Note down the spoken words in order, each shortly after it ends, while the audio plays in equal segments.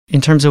in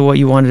terms of what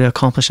you wanted to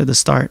accomplish at the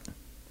start,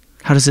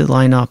 how does it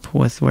line up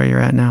with where you're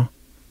at now?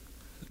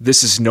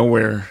 This is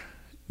nowhere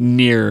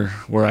near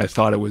where I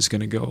thought it was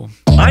going to go.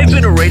 I've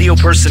been a radio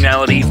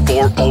personality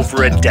for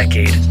over a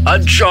decade, a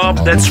job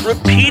that's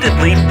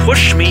repeatedly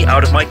pushed me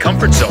out of my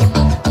comfort zone.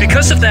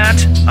 Because of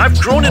that, I've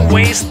grown in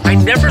ways I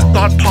never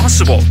thought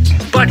possible.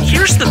 But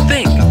here's the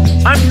thing,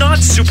 I'm not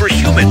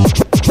superhuman.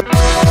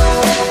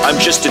 I'm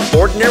just an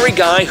ordinary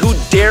guy who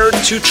dared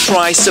to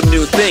try some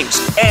new things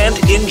and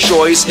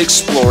enjoys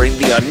exploring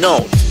the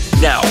unknown.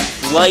 Now,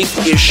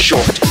 life is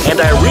short, and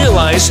I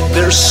realize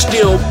there's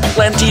still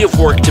plenty of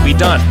work to be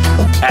done.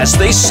 As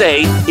they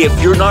say,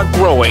 if you're not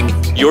growing,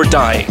 you're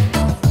dying.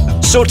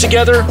 So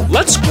together,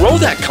 let's grow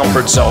that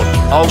comfort zone.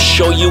 I'll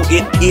show you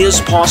it is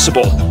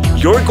possible.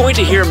 You're going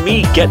to hear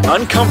me get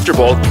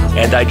uncomfortable,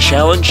 and I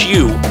challenge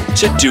you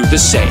to do the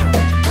same.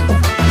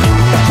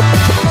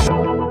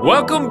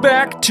 Welcome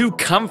back to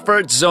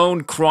Comfort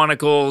Zone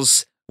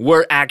Chronicles,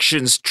 where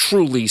actions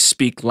truly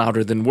speak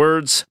louder than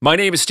words. My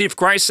name is Steve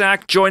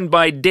Krysak, joined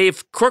by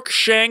Dave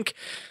Cruikshank,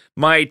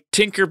 my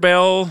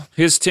Tinkerbell,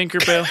 his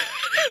Tinkerbell.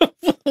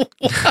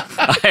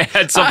 I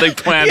had something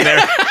planned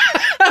there.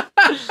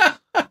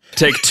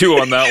 Take two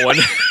on that one.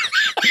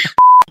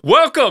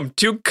 Welcome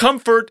to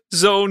Comfort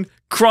Zone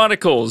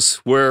Chronicles,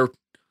 where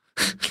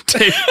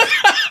Dave...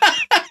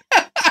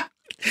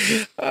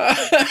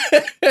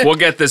 We'll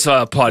get this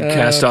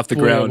podcast off the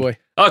ground. Boy.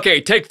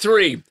 Okay, take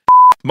three.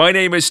 My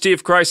name is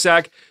Steve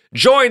Krysak,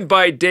 joined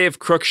by Dave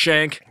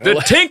Cruikshank, the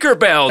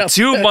Tinkerbell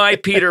to my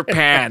Peter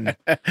Pan.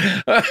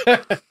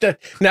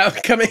 Now,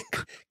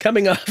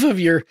 coming off of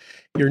your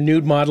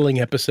nude modeling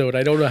episode,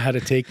 I don't know how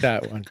to take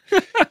that one.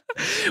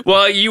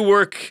 Well, you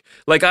work,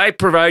 like I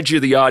provide you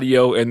the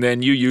audio and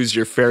then you use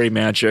your fairy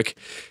magic.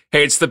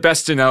 Hey, it's the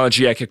best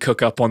analogy I could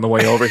cook up on the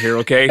way over here,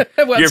 okay?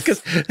 Well,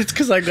 it's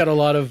because I've got a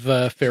lot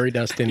of fairy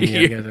dust in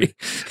me.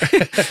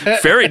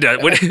 Fairy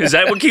dust? Is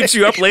that what keeps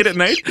you up late at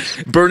night?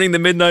 Burning the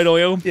midnight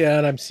oil? Yeah,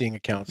 and I'm seeing a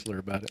counselor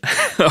about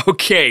it.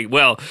 Okay,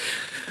 well,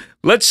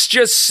 let's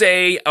just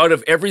say out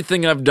of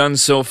everything I've done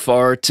so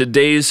far,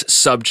 today's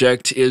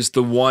subject is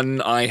the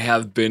one I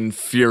have been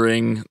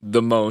fearing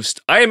the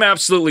most. I am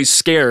absolutely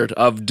scared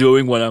of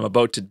doing what I'm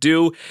about to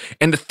do.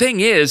 And the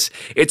thing is,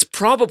 it's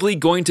probably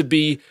going to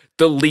be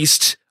the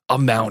least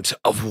amount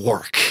of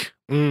work.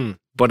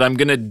 But I'm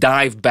going to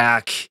dive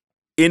back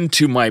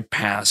into my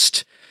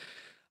past.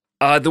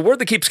 The word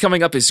that keeps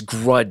coming up is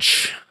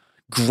grudge.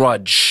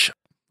 Grudge.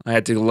 I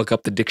had to look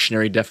up the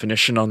dictionary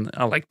definition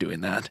I like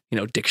doing that.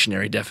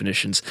 Dictionary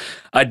definitions.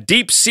 A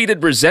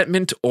deep-seated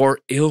resentment or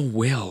ill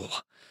will.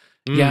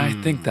 Yeah, I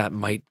think that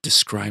might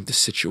describe the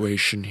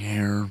situation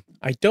here.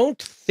 I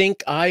don't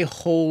think I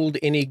hold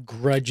any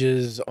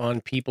grudges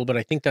on people, but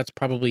I think that's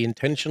probably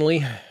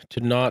intentionally to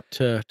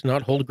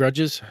not hold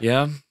grudges.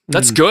 Yeah,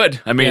 that's good.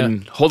 I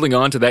mean, holding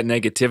on to that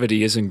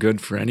negativity isn't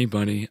good for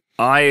anybody.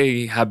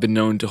 I have been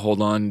known to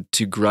hold on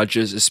to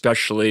grudges,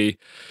 especially...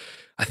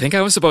 I think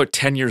I was about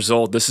 10 years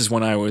old. This is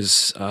when I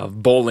was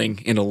bowling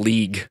in a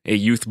league, a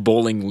youth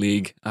bowling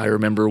league. I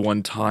remember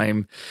one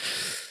time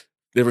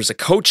there was a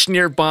coach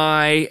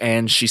nearby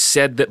and she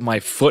said that my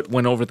foot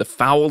went over the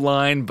foul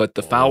line, but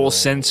the foul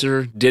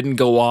sensor didn't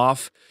go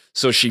off.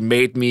 So she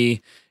made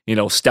me,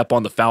 step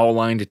on the foul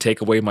line to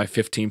take away my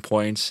 15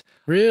 points.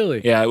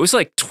 Really? Yeah, it was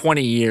like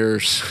 20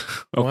 years,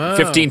 Wow.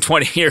 15,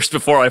 20 years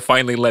before I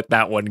finally let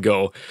that one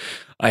go.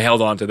 I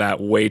held on to that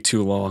way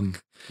too long.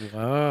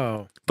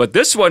 Wow. But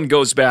this one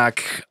goes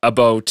back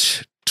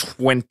about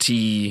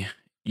 20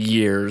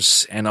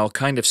 years, and I'll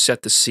kind of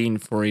set the scene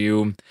for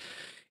you.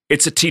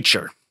 It's a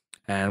teacher,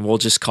 and we'll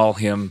just call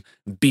him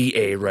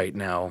B.A. right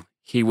now.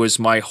 He was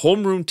my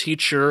homeroom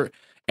teacher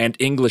and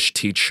English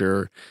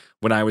teacher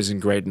when I was in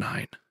grade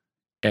 9.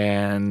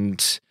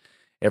 And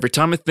every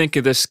time I think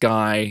of this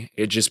guy,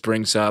 it just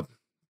brings up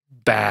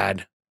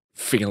bad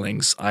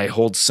feelings. I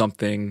hold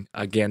something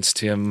against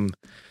him.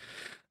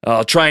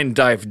 I'll try and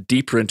dive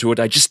deeper into it.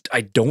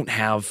 I don't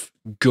have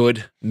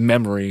good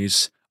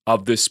memories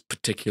of this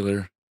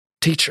particular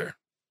teacher.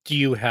 Do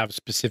you have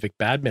specific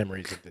bad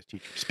memories of this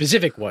teacher?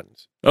 Specific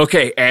ones?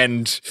 Okay,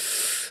 and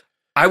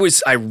I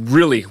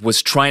really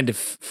was trying to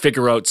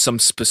figure out some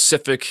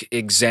specific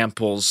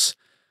examples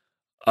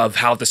of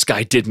how this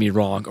guy did me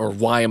wrong or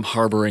why I'm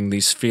harboring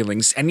these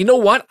feelings. And you know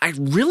what? I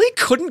really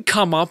couldn't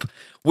come up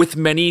with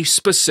many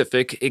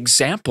specific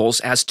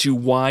examples as to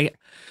why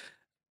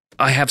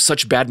I have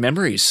such bad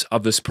memories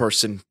of this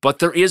person, but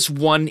there is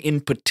one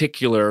in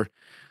particular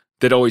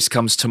that always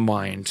comes to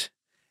mind,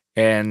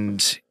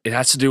 and it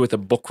has to do with a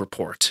book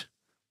report.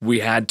 We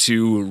had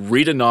to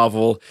read a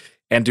novel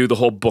and do the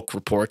whole book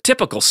report,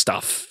 typical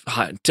stuff,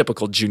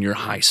 typical junior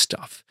high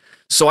stuff.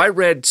 So I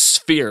read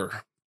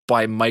Sphere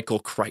by Michael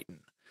Crichton.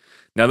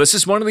 Now, this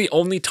is one of the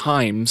only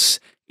times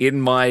in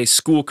my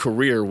school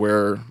career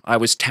where I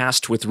was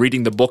tasked with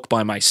reading the book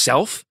by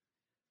myself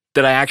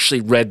that I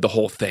actually read the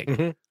whole thing.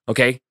 Mm-hmm.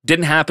 Okay?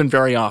 Didn't happen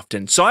very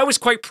often. So I was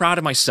quite proud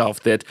of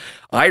myself that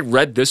I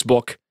read this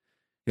book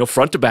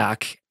front to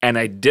back, and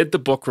I did the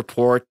book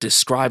report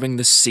describing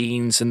the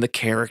scenes and the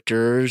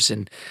characters,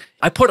 and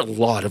I put a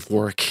lot of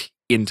work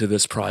into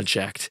this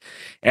project.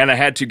 And I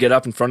had to get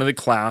up in front of the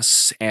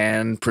class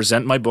and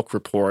present my book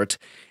report,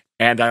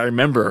 and I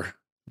remember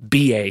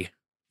BA,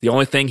 the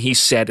only thing he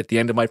said at the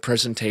end of my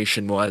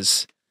presentation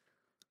was,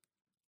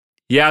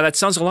 "Yeah, that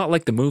sounds a lot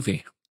like the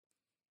movie."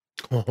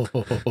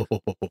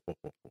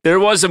 There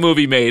was a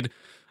movie made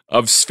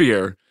of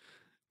Sphere,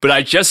 but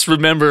I just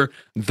remember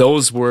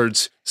those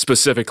words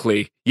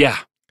specifically. Yeah,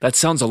 that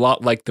sounds a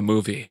lot like the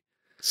movie.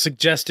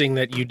 Suggesting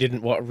that you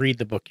didn't read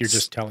the book, you're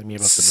just telling me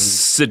about the movie.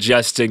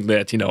 Suggesting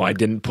that, I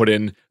didn't put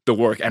in the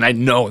work, and I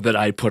know that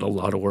I put a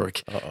lot of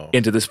work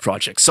into this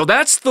project. So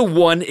that's the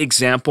one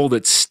example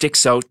that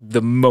sticks out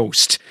the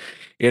most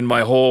in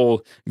my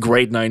whole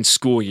grade 9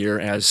 school year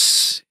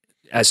as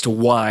to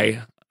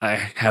why I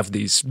have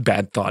these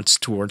bad thoughts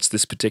towards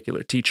this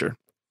particular teacher.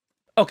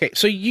 Okay,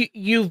 so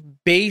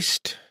you've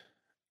based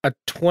a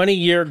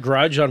 20-year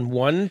grudge on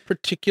one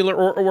particular,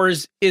 or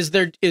was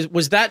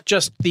that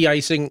just the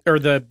icing or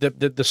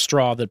the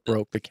straw that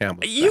broke the camel's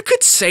back? You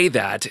could say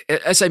that.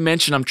 As I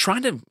mentioned,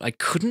 I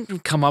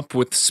couldn't come up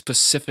with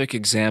specific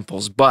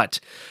examples, but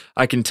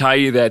I can tell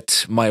you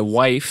that my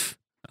wife,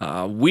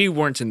 we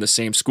weren't in the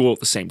same school at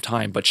the same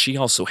time, but she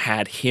also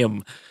had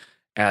him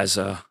as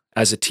a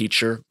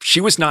teacher.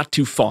 She was not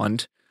too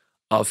fond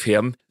of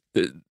him.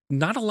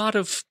 Not a lot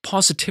of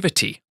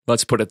positivity,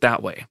 let's put it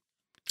that way.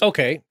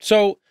 Okay,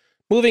 so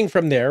moving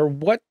from there,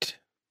 what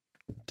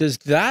does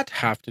that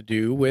have to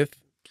do with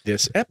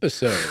this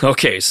episode?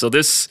 Okay, so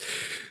this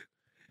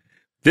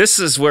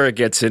is where it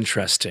gets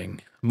interesting.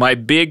 My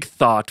big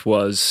thought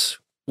was,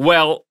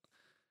 well,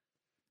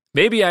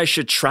 maybe I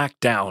should track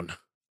down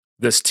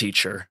this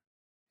teacher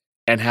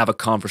and have a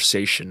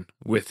conversation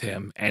with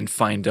him and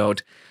find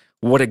out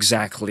what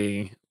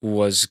exactly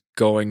was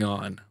going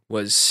on.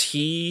 Was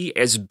he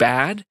as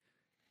bad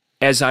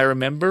as I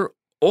remember?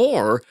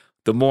 Or,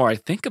 the more I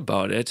think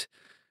about it,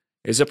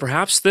 is it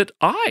perhaps that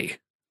I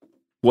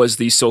was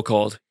the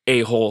so-called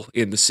a-hole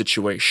in the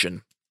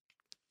situation?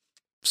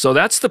 So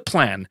that's the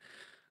plan.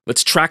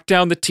 Let's track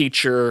down the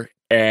teacher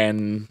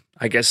and,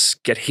 I guess,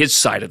 get his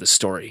side of the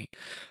story.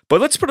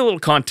 But let's put a little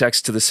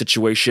context to the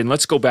situation.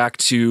 Let's go back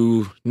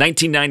to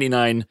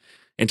 1999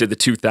 into the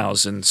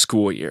 2000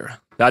 school year.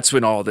 That's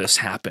when all this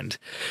happened.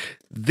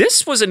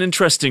 This was an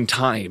interesting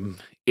time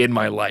in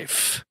my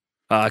life.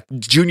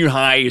 Junior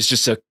high is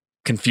just a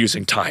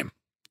confusing time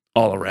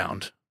all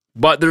around.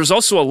 But there's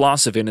also a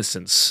loss of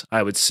innocence,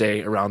 I would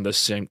say, around the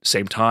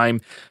same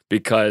time,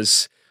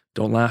 because,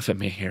 don't laugh at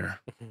me here,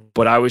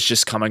 but I was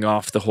just coming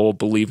off the whole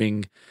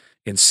believing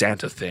in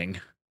Santa thing.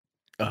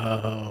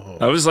 Oh.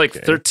 I was like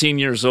 13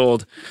 years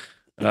old.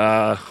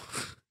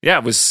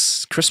 It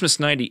was Christmas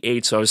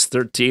 98, so I was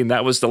 13.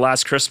 That was the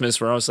last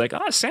Christmas where I was like,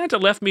 Santa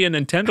left me a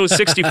Nintendo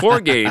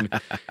 64 game.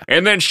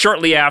 And then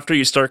shortly after,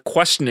 you start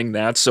questioning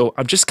that. So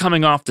I'm just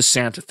coming off the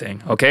Santa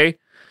thing, okay?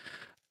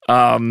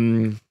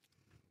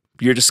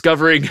 You're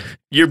discovering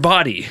your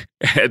body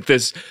at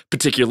this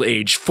particular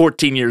age,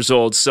 14 years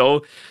old.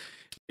 So,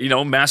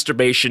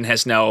 masturbation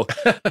has now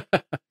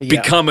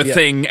become a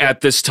thing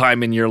at this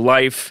time in your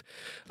life.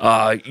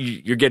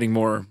 You're getting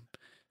more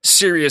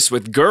serious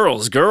with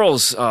girls.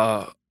 Girls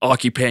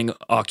occupying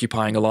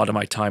a lot of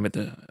my time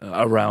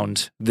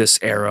around this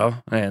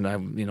era, and I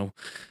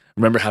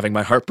remember having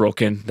my heart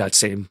broken that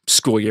same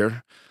school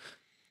year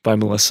by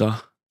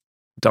Melissa.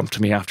 Dumped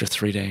me after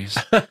 3 days.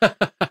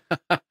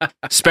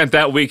 Spent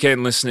that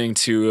weekend listening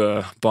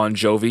to Bon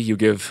Jovi. You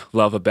Give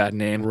Love a Bad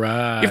Name.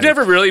 Right. You've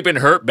never really been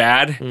hurt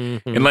bad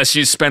unless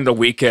you spend the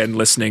weekend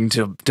listening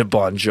to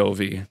Bon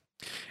Jovi.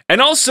 And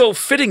also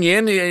fitting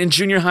in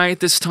junior high at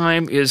this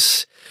time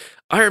is,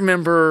 I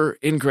remember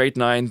in grade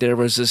 9, there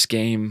was this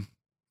game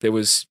that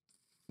was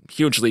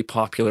hugely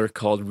popular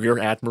called Rear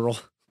Admiral.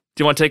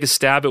 Do you want to take a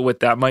stab at what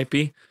that might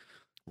be?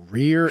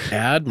 Rear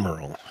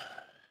Admiral.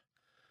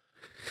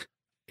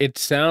 It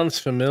sounds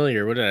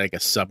familiar. What, like a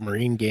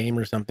submarine game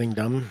or something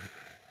dumb?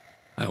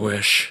 I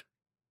wish.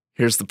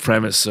 Here's the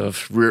premise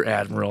of Rear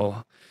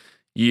Admiral.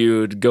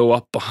 You'd go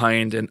up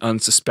behind an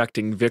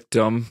unsuspecting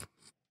victim,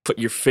 put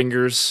your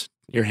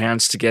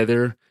hands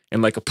together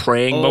in like a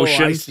praying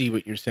motion. I see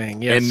what you're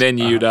saying. Yes. And then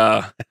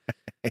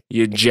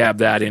you'd jab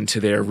that into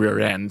their rear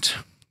end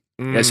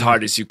as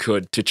hard as you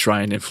could to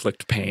try and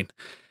inflict pain.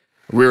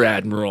 Rear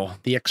Admiral.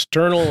 The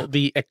external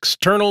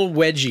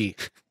wedgie.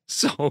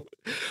 So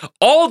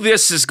all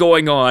this is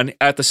going on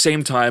at the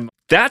same time.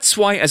 That's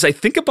why, as I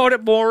think about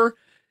it more,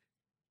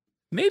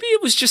 maybe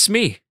it was just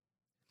me.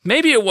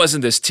 Maybe it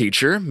wasn't this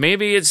teacher.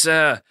 Maybe it's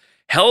a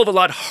hell of a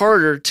lot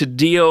harder to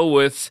deal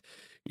with,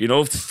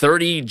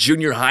 30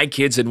 junior high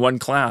kids in one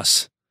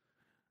class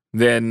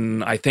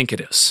than I think it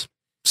is.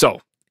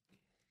 So,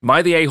 am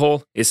I the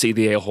a-hole? Is he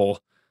the a-hole?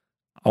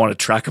 I want to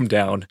track him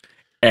down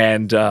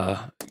and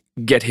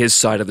get his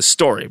side of the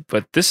story.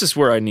 But this is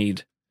where I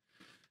need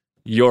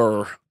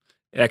your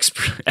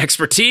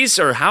expertise,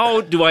 or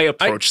how do I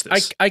approach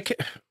this?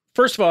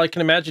 First of all, I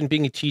can imagine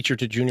being a teacher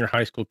to junior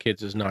high school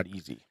kids is not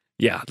easy.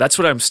 Yeah, that's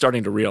what I'm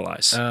starting to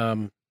realize.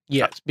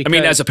 Yes, I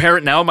mean, as a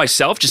parent now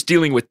myself, just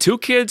dealing with 2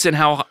 kids and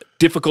how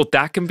difficult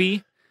that can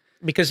be.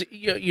 because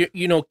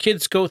you know,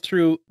 kids go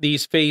through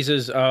these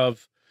phases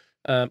of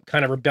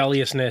kind of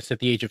rebelliousness at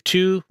the age of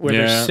 2, where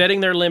they're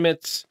setting their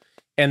limits,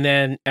 and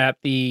then at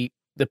the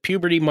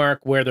puberty mark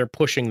where they're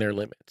pushing their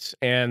limits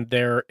and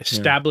they're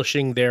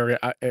establishing their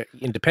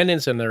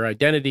independence and their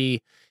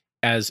identity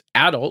as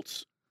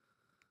adults.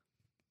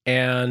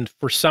 And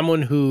for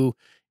someone who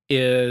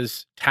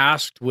is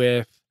tasked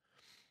with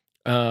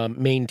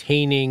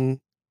maintaining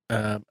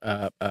an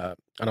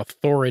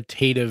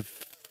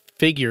authoritative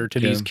figure to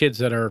these kids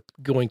that are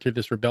going through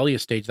this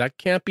rebellious stage, that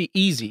can't be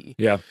easy.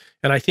 Yeah.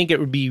 And I think it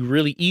would be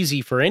really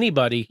easy for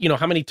anybody. You know,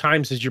 how many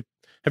times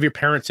have your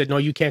parents said, no,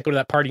 you can't go to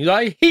that party? You go,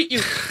 I hate you.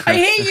 I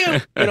hate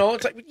you. You know,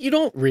 it's like, you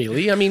don't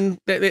really. I mean,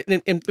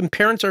 and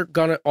parents are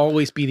going to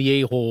always be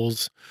the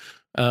a-holes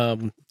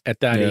at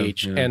that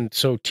age. Yeah. And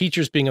so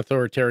teachers being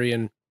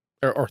authoritarian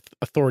or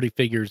authority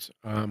figures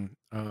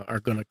are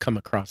going to come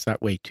across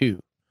that way too.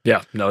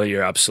 Yeah, no,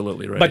 you're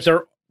absolutely right.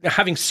 But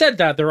having said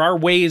that, there are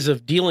ways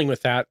of dealing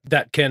with that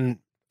can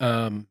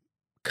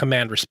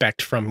command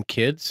respect from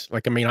kids.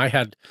 Like, I mean, I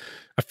had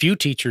a few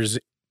teachers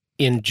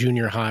in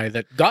junior high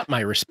that got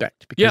my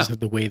respect because of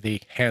the way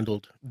they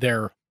handled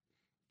their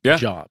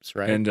jobs,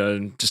 right?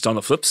 And just on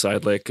the flip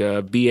side, like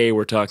BA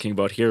we're talking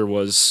about here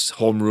was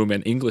homeroom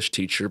and English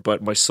teacher,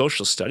 but my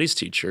social studies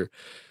teacher,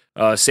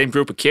 same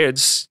group of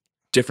kids,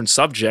 different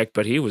subject,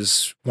 but he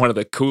was one of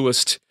the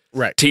coolest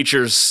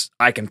teachers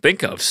I can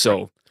think of.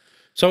 So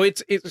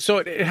it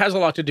has a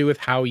lot to do with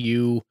how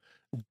you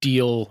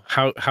deal,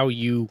 how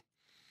you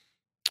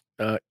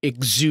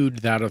exude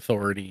that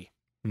authority.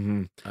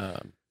 Mm-hmm.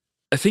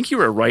 I think you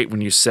were right when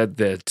you said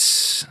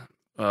that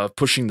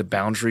pushing the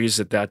boundaries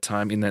at that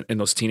time in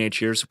those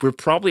teenage years, we're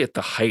probably at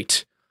the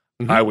height,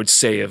 I would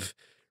say, of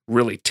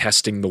really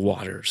testing the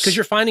waters. Because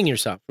you're finding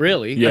yourself,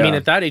 really. Yeah. I mean,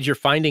 at that age, you're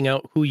finding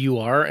out who you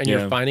are, and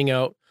you're finding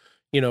out,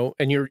 you know,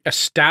 and you're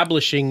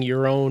establishing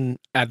your own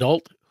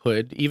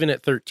adulthood, even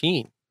at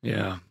 13.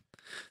 Yeah.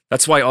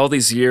 That's why all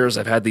these years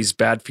I've had these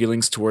bad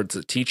feelings towards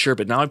the teacher,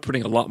 but now I'm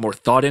putting a lot more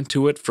thought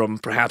into it from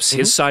perhaps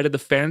his side of the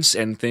fence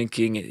and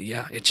thinking,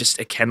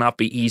 it cannot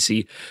be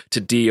easy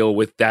to deal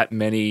with that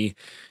many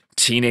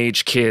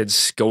teenage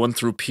kids going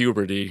through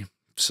puberty.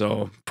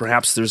 So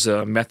perhaps there's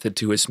a method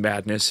to his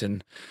madness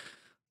and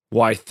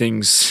why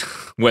things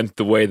went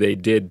the way they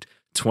did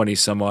 20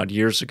 some odd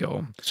years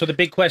ago. So the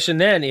big question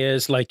then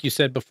is, like you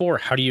said before,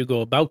 how do you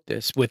go about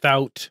this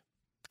without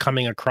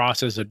coming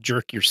across as a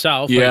jerk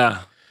yourself? Yeah. Like,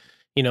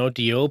 you know,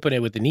 do you open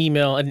it with an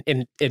email?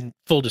 And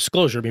full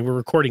disclosure, I mean, we're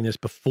recording this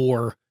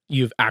before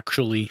you've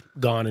actually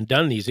gone and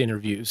done these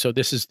interviews. So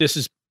this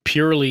is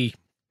purely,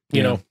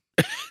 you know,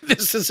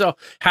 this is all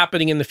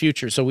happening in the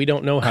future. So we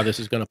don't know how this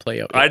is going to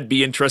play out yet. I'd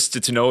be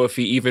interested to know if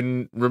he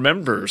even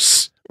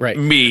remembers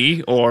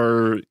me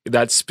or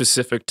that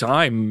specific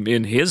time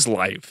in his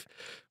life.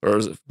 Or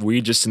is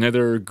we just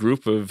another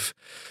group of,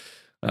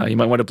 you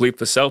might want to bleep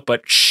this out,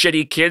 but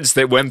shitty kids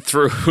that went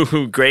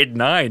through grade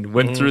 9,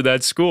 went through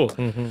that school.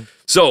 Mm-hmm.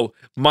 So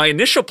my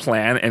initial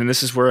plan, and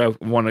this is where I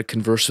want to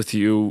converse with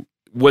you,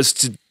 was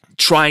to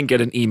try and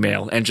get an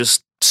email and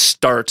just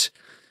start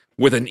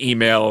with an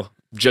email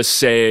just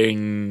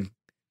saying,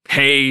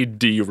 hey,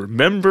 do you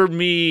remember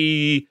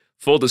me?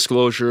 Full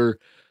disclosure,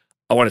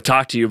 I want to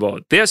talk to you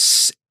about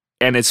this,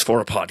 and it's for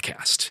a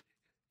podcast.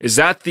 Is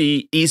that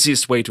the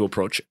easiest way to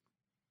approach it?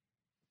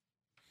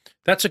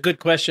 That's a good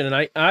question.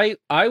 And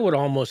I would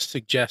almost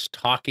suggest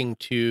talking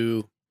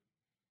to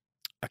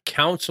a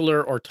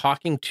counselor or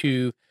talking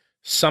to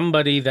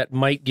somebody that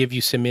might give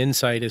you some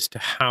insight as to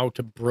how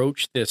to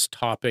broach this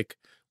topic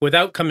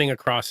without coming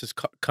across as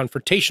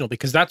confrontational,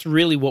 because that's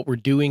really what we're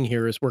doing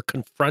here is we're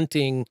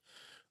confronting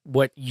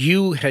what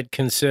you had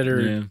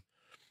considered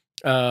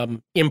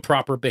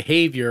improper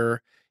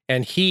behavior,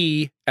 and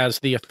he, as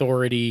the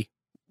authority,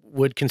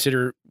 would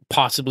consider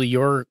possibly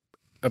your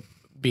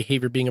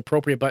behavior being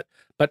appropriate. But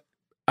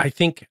I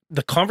think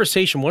the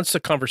conversation, once the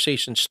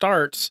conversation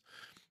starts,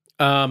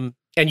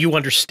 and you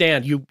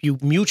understand, you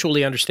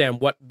mutually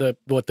understand what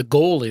the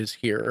goal is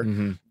here,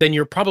 then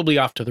you're probably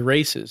off to the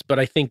races. But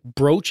I think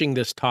broaching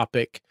this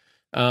topic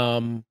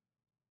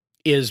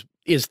is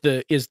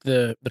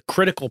the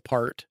critical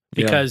part,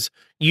 because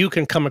you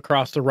can come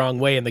across the wrong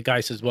way, and the guy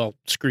says, "Well,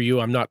 screw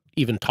you, I'm not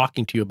even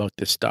talking to you about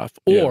this stuff,"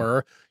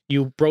 or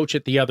you broach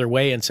it the other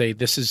way and say,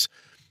 "This is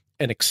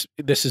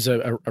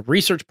a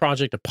research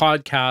project, a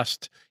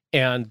podcast."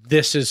 And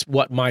this is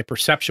what my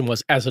perception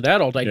was as an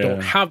adult. I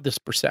don't have this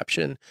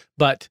perception,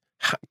 but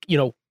you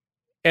know,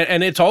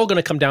 and it's all going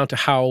to come down to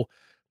how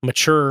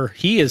mature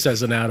he is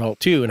as an adult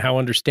too, and how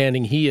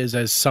understanding he is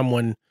as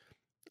someone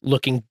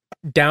looking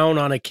down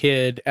on a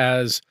kid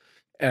as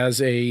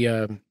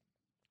a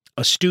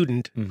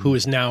student who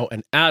is now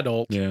an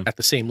adult at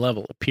the same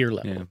level, a peer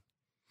level.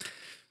 Yeah.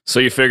 So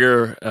you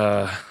figure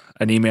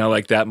an email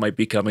like that might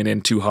be coming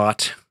in too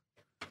hot.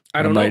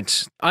 I don't know.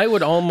 I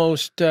would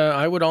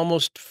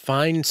almost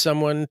find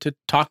someone to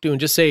talk to and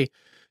just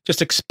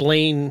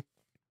explain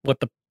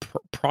what the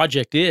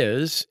project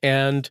is,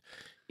 and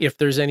if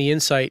there's any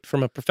insight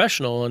from a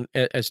professional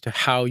as to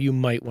how you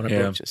might want to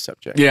broach this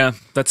subject. Yeah,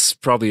 that's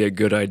probably a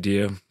good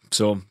idea.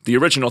 So the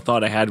original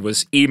thought I had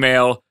was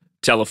email,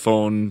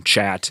 telephone,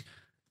 chat,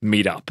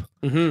 meet up.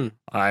 Mm-hmm.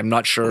 I'm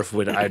not sure if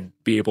I'd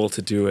be able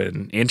to do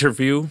an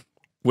interview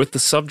with the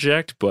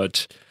subject,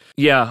 but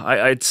yeah,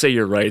 I'd say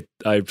you're right.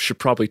 I should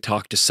probably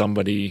talk to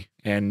somebody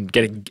and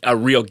get a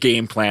real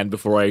game plan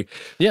before I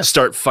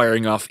start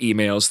firing off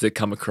emails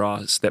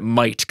that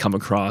might come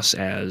across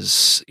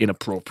as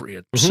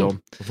inappropriate.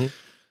 Mm-hmm. So,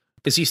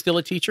 is he still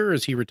a teacher or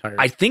is he retired?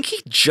 I think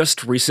he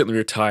just recently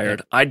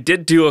retired. I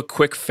did do a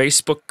quick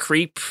Facebook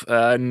creep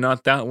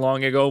not that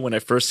long ago when I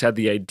first had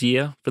the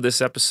idea for this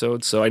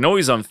episode. So I know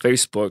he's on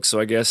Facebook. So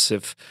I guess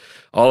if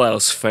all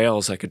else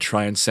fails, I could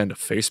try and send a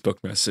Facebook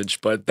message.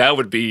 But that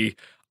would be,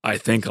 I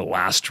think, a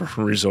last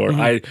resort.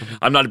 Mm-hmm.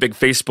 I'm not a big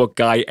Facebook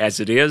guy as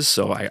it is,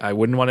 so I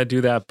wouldn't want to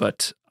do that.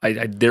 But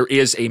there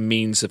is a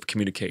means of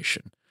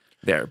communication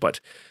there.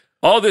 But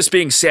all this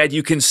being said,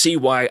 you can see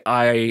why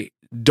I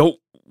don't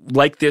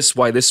like this,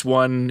 why this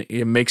one,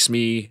 it makes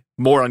me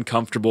more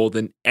uncomfortable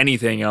than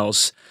anything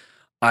else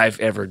I've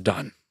ever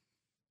done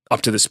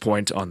up to this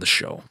point on the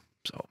show.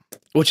 So,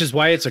 which is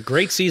why it's a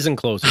great season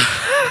closer.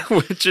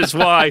 Which is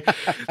why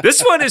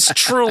this one is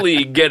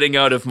truly getting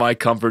out of my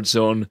comfort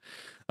zone.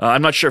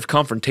 I'm not sure if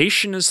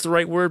confrontation is the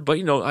right word, but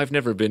I've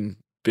never been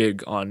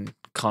big on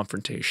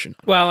confrontation.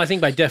 Well, I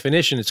think by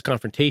definition it's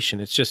confrontation.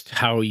 It's just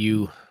how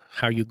you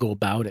go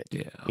about it.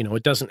 Yeah.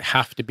 It doesn't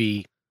have to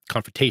be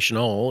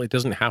confrontational. It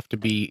doesn't have to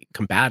be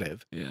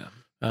combative. Yeah.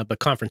 But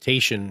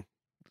confrontation,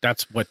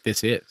 that's what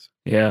this is.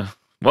 Yeah.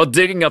 Well,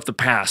 digging up the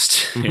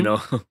past,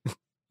 Mm-hmm.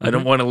 I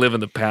don't want to live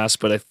in the past,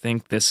 but I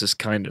think this is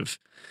kind of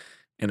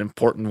an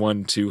important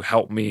one to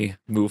help me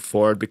move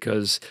forward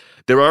because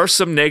there are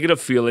some negative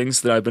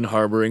feelings that I've been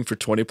harboring for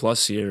 20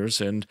 plus years,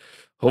 and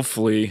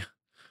hopefully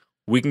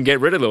we can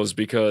get rid of those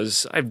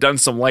because I've done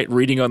some light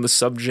reading on the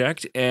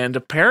subject, and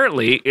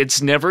apparently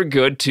it's never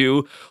good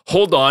to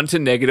hold on to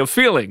negative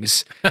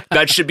feelings.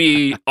 That should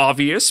be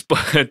obvious,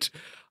 but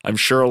I'm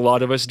sure a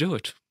lot of us do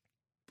it.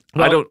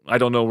 Well, I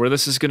don't know where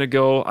this is going to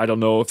go. I don't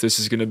know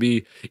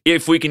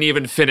if we can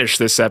even finish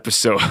this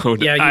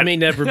episode. Yeah, you may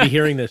never be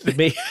hearing this.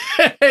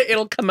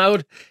 It'll come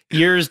out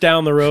years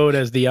down the road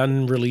as the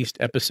unreleased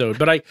episode.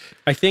 But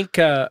I think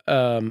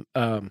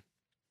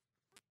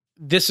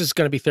this is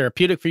going to be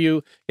therapeutic for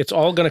you. It's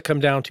all going to come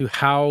down to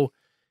how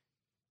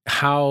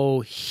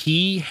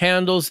he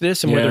handles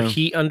this and whether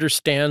he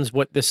understands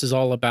what this is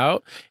all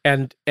about,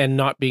 and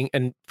not being,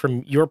 and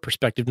from your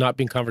perspective, not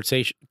being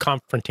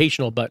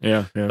confrontational,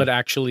 but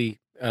actually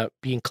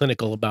being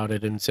clinical about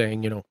it and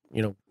saying,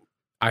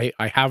 I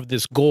have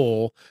this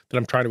goal that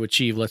I'm trying to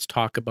achieve. Let's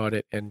talk about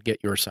it and get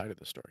your side of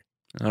the story.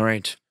 All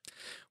right.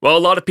 Well, a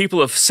lot of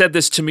people have said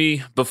this to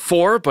me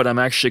before, but I'm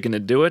actually going to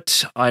do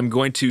it. I'm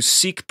going to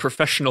seek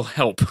professional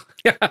help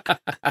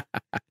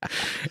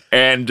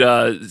and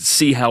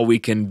see how we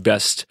can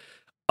best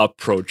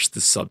approach the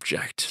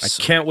subject. I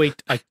can't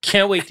wait. I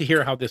can't wait to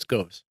hear how this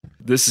goes.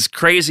 This is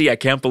crazy. I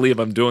can't believe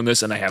I'm doing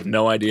this, and I have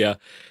no idea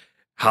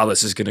how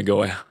this is going to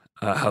go,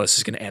 how this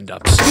is going to end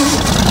up.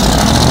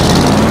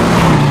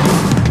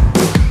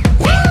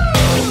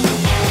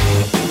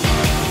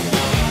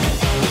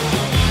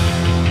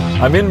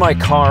 I'm in my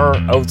car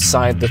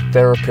outside the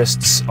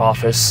therapist's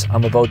office.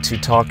 I'm about to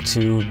talk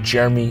to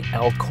Jeremy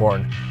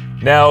Alcorn.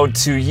 Now,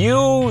 to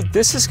you,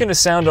 this is going to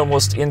sound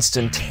almost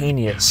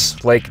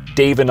instantaneous, like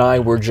Dave and I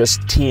were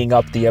just teeing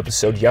up the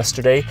episode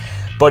yesterday,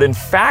 but in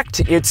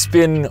fact, it's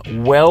been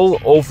well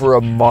over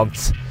a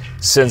month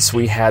since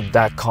we had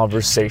that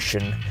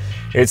conversation.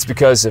 It's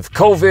because of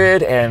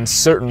COVID and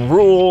certain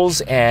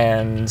rules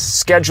and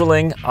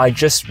scheduling, I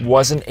just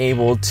wasn't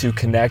able to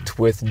connect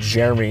with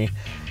Jeremy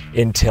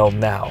until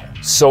now.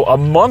 So a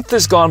month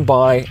has gone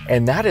by,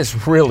 and that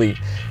has really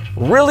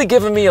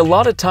given me a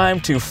lot of time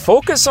to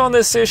focus on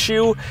this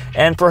issue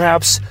and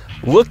perhaps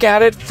look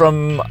at it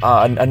from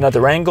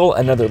another angle,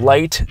 another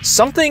light,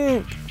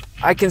 something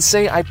I can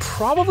say I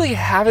probably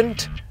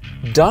haven't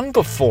done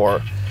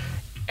before.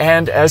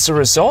 And as a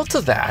result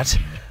of that,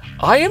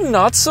 I am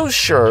not so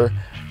sure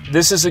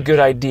this is a good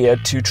idea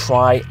to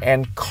try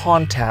and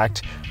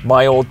contact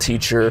my old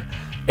teacher.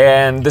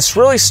 And this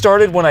really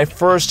started when I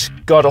first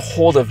got a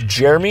hold of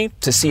Jeremy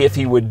to see if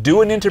he would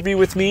do an interview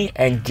with me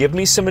and give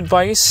me some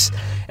advice.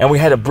 And we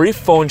had a brief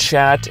phone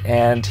chat,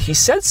 and he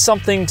said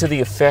something to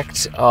the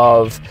effect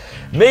of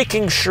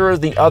making sure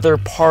the other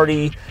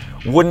party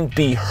wouldn't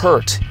be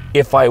hurt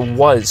if I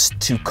was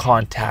to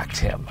contact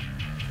him.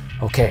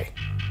 Okay.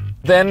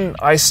 Then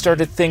I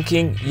started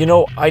thinking,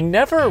 I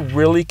never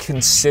really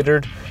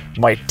considered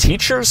my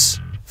teacher's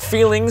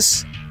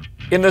feelings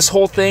in this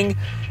whole thing.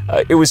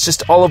 It was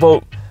just all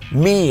about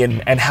me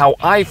and how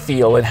I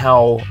feel and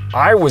how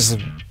I was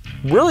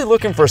really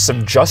looking for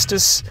some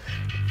justice.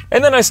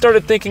 And then I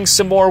started thinking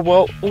some more,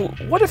 well,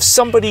 what if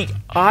somebody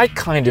I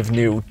kind of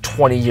knew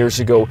 20 years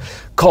ago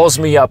calls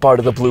me up out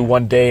of the blue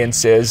one day and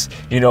says,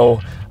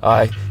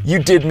 you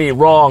did me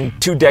wrong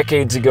 2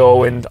 decades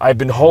ago and I've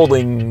been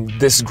holding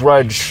this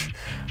grudge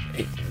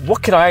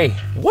what could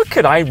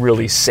I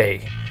really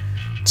say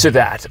to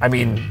that? I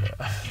mean,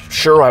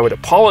 sure, I would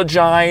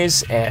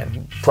apologize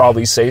and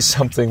probably say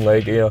something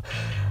like,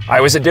 I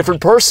was a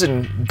different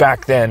person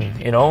back then,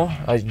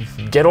 I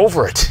get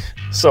over it.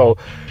 So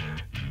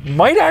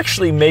might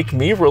actually make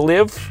me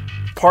relive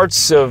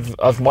parts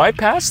of my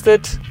past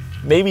that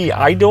maybe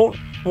I don't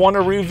want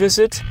to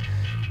revisit.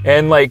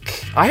 And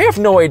I have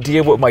no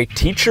idea what my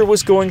teacher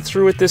was going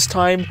through at this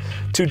time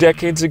 2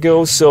 decades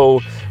ago. So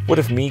what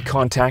if me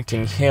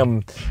contacting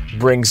him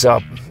brings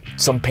up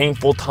some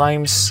painful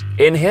times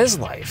in his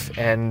life,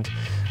 and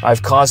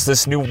I've caused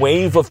this new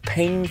wave of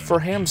pain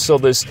for him? So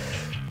there's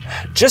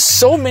just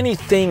so many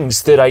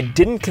things that I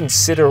didn't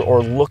consider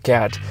or look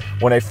at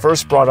when I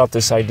first brought up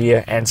this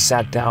idea and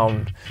sat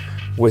down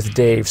with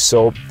Dave.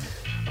 So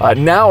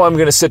now I'm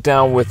going to sit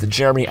down with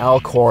Jeremy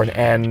Alcorn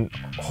and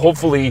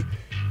hopefully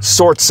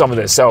sort some of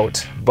this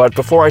out. But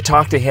before I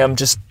talk to him,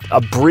 just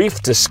a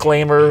brief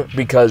disclaimer,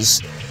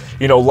 because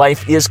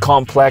life is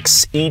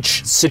complex,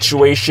 each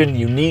situation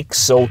unique,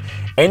 so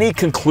any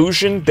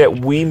conclusion that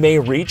we may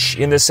reach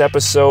in this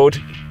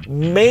episode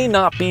may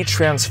not be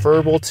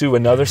transferable to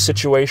another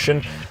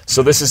situation.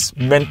 So this is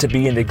meant to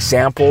be an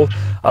example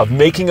of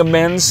making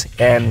amends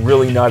and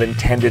really not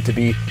intended to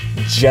be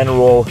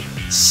general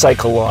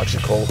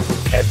psychological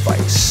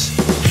advice.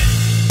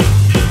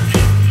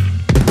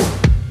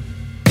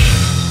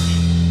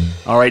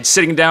 All right,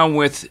 sitting down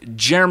with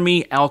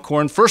Jeremy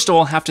Alcorn. First of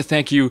all, I have to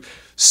thank you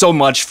so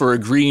much for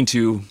agreeing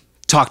to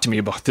talk to me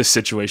about this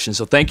situation.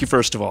 So thank you,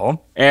 first of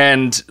all.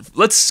 And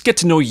let's get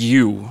to know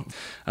you.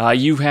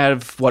 You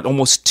have,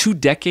 almost 2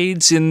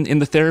 decades in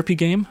the therapy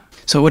game?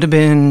 So it would have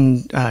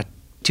been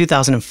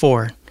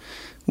 2004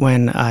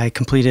 when I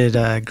completed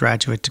a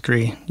graduate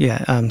degree.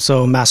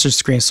 So master's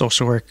degree in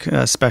social work,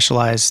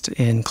 specialized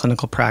in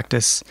clinical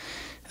practice.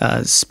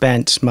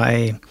 Spent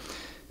my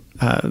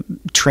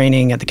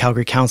training at the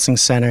Calgary Counseling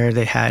Center.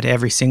 They had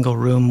every single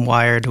room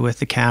wired with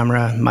the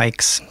camera,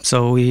 mics.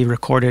 So we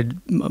recorded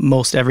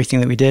most everything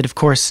that we did. Of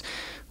course,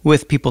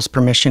 with people's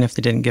permission. If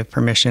they didn't give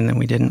permission, then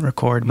we didn't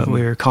record. But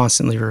we were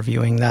constantly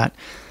reviewing that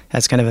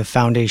as kind of a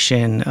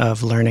foundation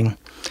of learning.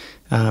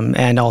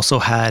 And also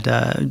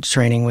had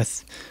training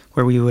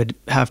where we would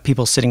have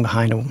people sitting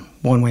behind a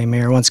one-way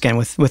mirror, once again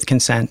with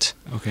consent.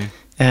 Okay.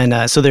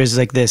 And so there's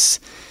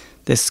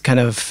this kind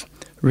of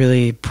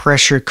really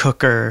pressure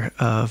cooker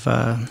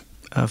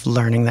of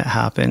learning that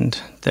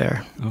happened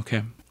there.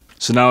 Okay.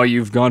 So now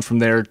you've gone from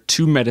there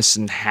to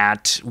Medicine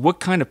Hat. What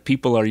kind of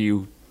people are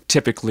you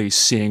typically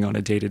seeing on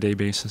a day-to-day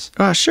basis?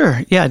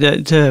 Sure. Yeah,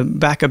 to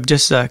back up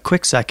just a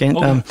quick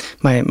second,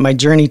 my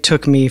journey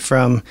took me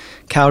from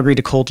Calgary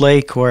to Cold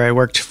Lake, where I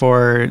worked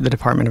for the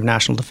Department of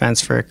National Defense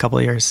for a couple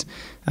of years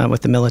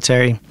with the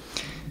military.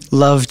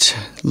 Loved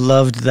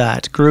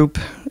that group.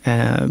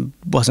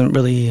 Wasn't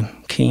really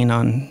keen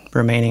on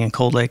remaining in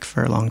Cold Lake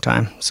for a long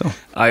time. So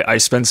I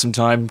spent some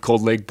time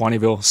Cold Lake,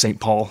 Bonnyville, St.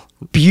 Paul.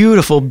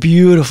 Beautiful,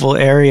 beautiful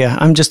area.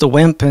 I'm just a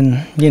wimp,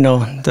 and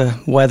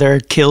the weather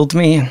killed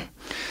me.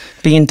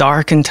 Being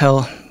dark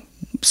until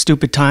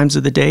stupid times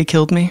of the day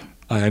killed me.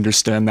 I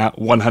understand that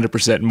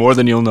 100%, more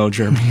than you'll know,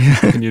 Jeremy.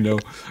 More than you know.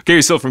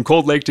 Okay, so from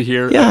Cold Lake to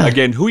here,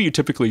 again, who are you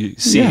typically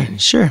seeing? Yeah,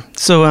 sure.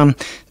 So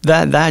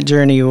that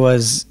journey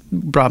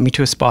brought me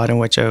to a spot in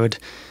which I would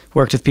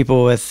worked with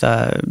people with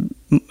a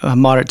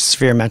moderate to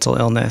severe mental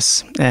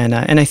illness. And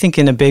I think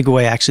in a big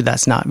way, actually,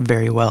 that's not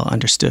very well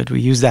understood. We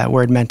use that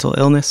word mental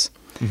illness,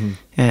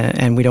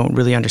 and we don't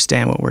really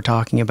understand what we're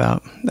talking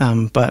about.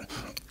 But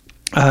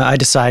I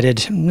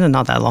decided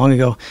not that long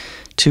ago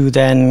to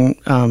then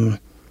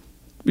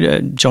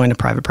join a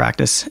private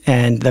practice.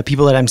 And the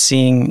people that I'm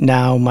seeing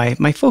now,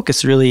 my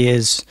focus really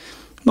is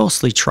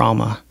mostly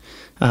trauma.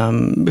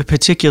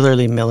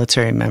 Particularly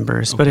military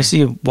members, but I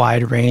see a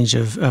wide range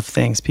of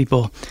things.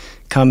 People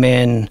come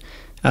in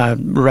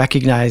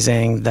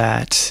recognizing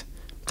that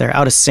they're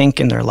out of sync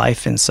in their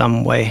life in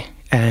some way,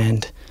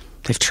 and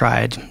they've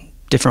tried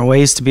different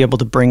ways to be able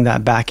to bring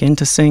that back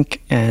into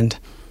sync, and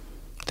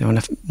they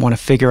want to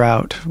figure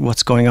out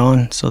what's going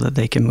on so that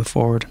they can move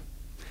forward.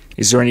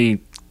 Is there any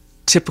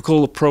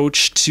typical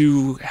approach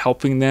to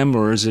helping them,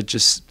 or is it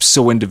just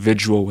so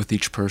individual with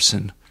each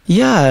person?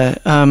 Yeah,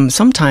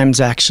 sometimes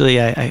actually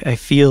I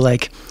feel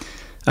like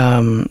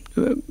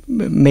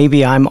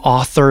maybe I'm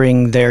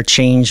authoring their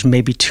change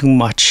maybe too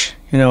much,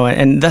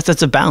 and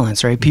that's a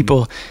balance, right?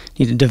 People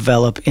need to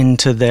develop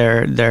into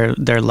their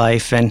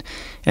life, and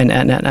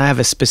I have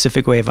a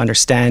specific way of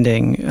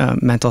understanding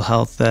mental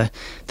health that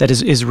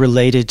is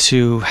related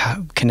to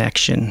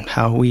connection,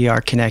 how we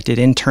are connected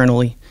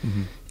internally,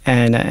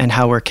 and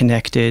how we're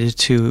connected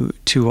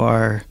to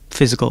our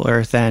physical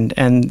earth and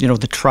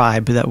the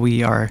tribe that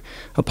we are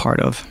a part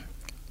of.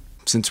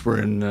 Since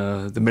we're in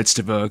the midst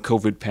of a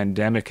COVID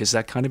pandemic, has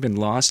that kind of been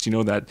lost?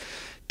 That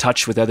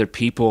touch with other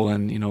people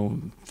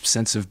and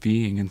sense of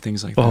being and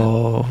things like that.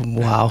 Oh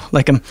wow!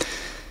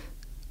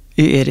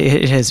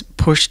 It has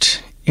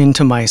pushed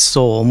into my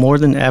soul more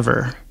than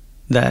ever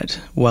that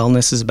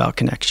wellness is about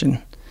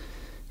connection,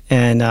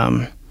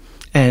 and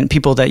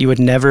people that you would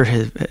never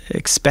have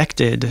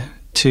expected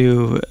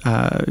to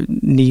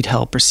need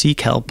help or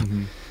seek help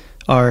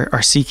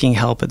are seeking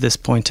help at this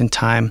point in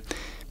time,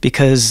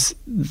 because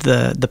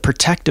the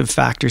protective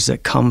factors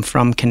that come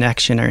from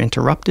connection are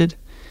interrupted,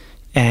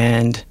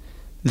 and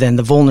then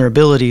the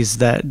vulnerabilities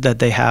that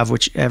they have,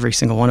 which every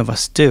single one of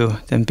us do,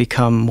 then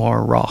become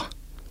more raw.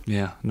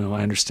 Yeah, no,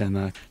 I understand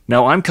that.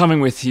 Now, I'm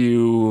coming with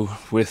you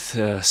with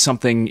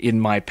something in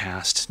my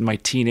past, my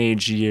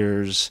teenage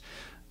years,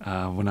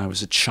 when I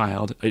was a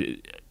child. Are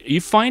you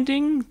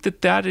finding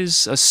that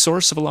is a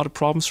source of a lot of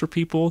problems for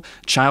people?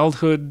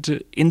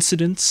 Childhood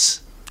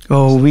incidents?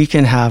 Oh, we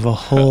can have a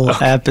whole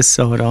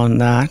episode on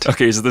that.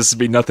 Okay, so this would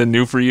be nothing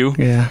new for you?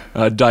 Yeah.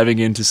 Diving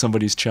into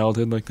somebody's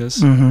childhood like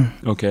this?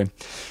 Mm-hmm. Okay.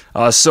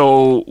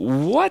 So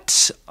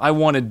what I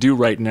want to do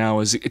right now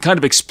is kind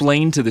of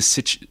explain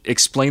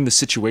the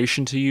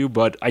situation to you,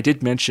 but I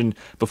did mention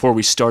before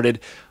we started,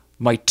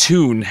 my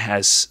tune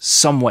has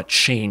somewhat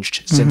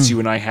changed since you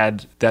and I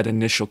had that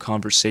initial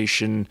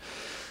conversation.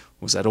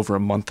 Was that over a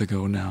month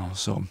ago now?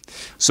 So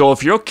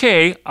if you're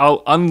okay,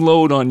 I'll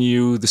unload on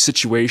you the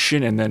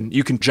situation, and then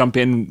you can jump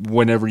in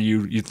whenever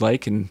you'd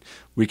like, and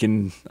we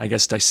can, I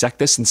guess, dissect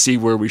this and see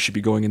where we should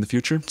be going in the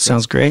future.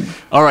 Sounds great.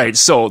 All right,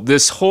 so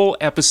this whole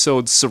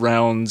episode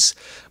surrounds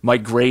my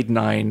grade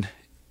 9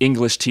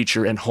 English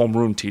teacher and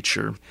homeroom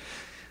teacher.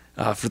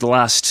 For the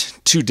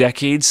last 2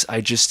 decades,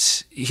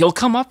 he'll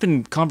come up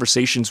in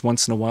conversations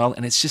once in a while,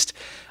 and it's just,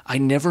 I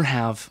never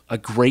have a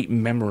great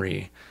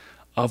memory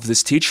of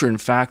this teacher. In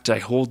fact, I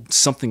hold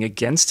something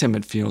against him,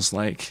 it feels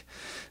like.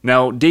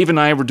 Now, Dave and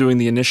I were doing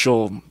the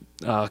initial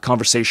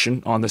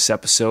conversation on this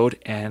episode,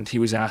 and he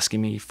was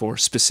asking me for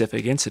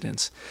specific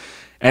incidents.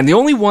 And the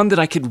only one that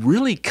I could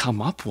really come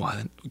up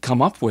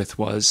with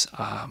was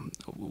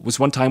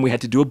one time we had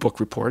to do a book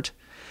report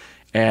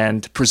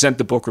and present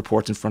the book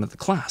report in front of the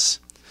class.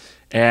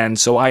 And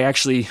so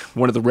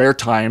one of the rare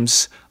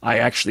times I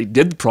actually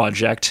did the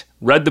project,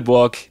 read the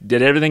book,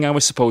 did everything I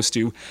was supposed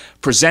to,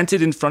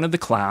 presented in front of the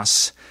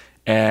class,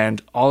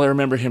 and all I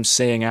remember him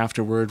saying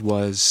afterward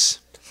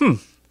was,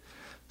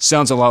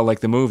 sounds a lot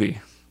like the movie,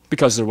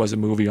 because there was a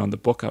movie on the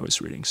book I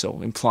was reading,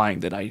 so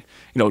implying that I,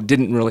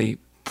 didn't really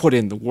put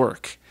in the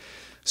work.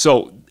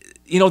 So,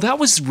 that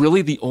was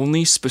really the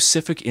only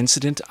specific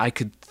incident I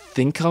could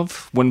think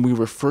of when we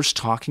were first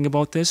talking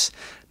about this.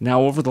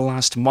 Now, over the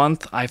last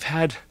month, I've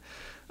had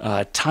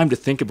time to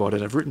think about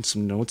it. I've written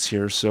some notes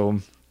here,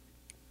 so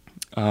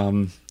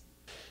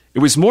it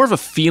was more of a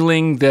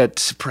feeling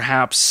that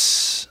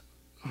perhaps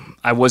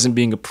I wasn't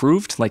being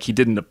approved, like he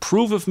didn't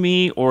approve of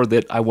me, or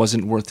that I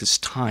wasn't worth his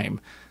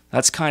time.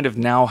 That's kind of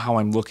now how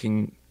I'm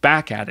looking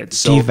back at it.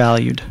 So,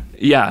 devalued.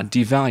 Yeah,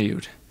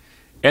 devalued.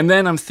 And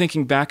then I'm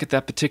thinking back at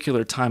that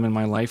particular time in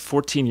my life,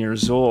 14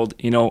 years old,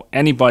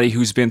 anybody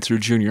who's been through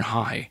junior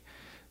high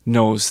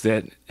knows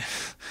that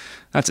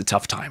that's a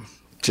tough time.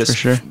 Just for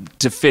sure.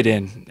 To fit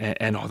in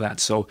and all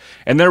that. So,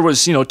 and there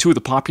was, 2 of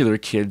the popular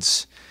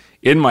kids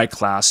in my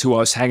class who I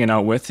was hanging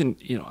out with, and,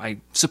 I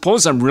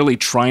suppose I'm really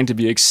trying to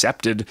be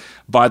accepted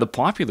by the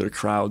popular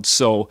crowd.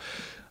 So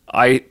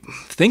I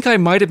think I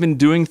might have been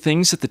doing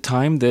things at the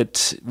time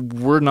that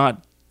were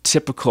not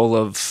typical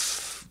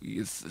of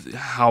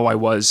how I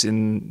was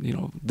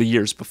in, the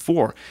years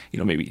before,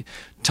 maybe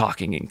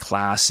talking in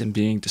class and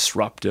being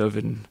disruptive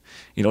and,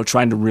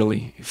 trying to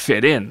really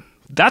fit in.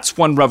 That's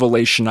one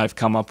revelation I've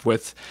come up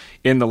with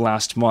in the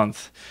last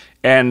month.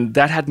 And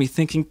that had me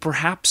thinking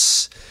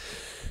perhaps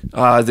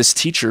this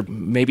teacher,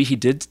 maybe he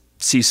did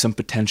see some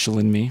potential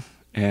in me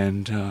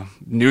and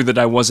knew that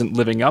I wasn't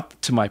living up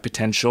to my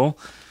potential,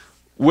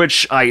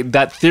 which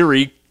that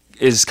theory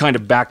is kind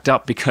of backed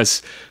up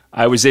because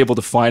I was able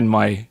to find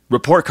my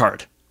report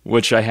card,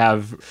 which I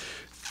have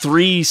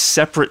 3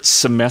 separate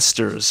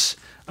semesters.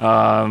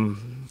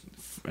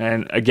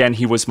 And again,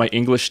 he was my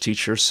English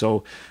teacher.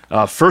 So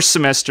first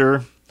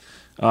semester,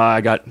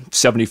 I got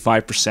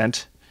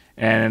 75%.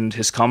 And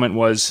his comment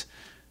was,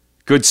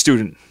 "Good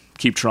student,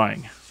 keep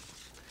trying."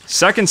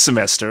 Second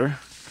semester,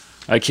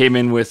 I came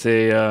in with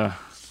a,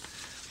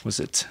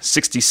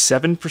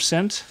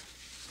 67%?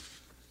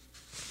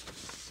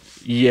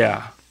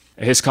 Yeah.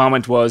 His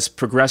comment was,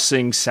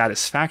 "Progressing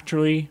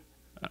satisfactorily,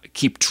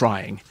 keep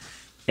trying."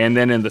 And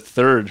then in the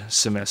third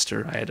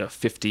semester, I had a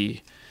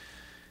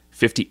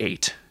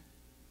 58.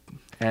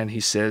 And he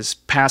says,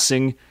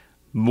 "Passing,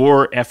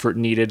 more effort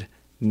needed,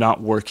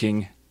 not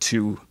working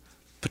to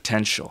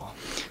potential."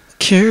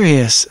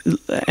 Curious.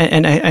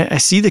 And I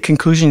see the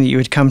conclusion that you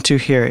would come to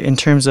here in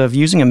terms of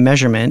using a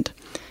measurement,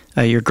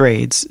 your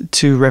grades,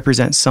 to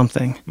represent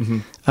something.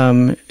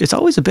 Mm-hmm. It's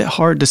always a bit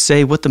hard to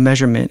say what the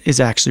measurement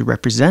is actually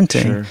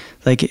representing. Sure.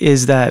 Like,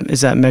 is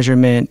that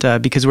measurement,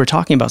 because we're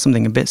talking about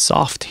something a bit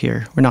soft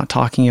here. We're not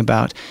talking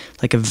about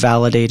like a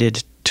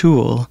validated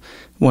tool.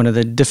 One of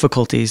the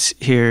difficulties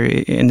here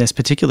in this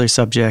particular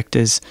subject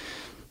is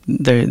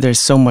there's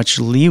so much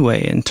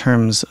leeway in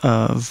terms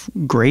of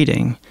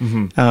grading.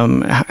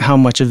 Mm-hmm. How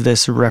much of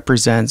this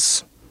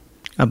represents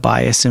a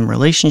bias in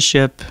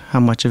relationship? How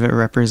much of it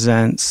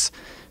represents?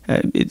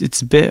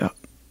 It's a bit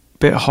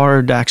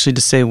hard actually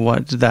to say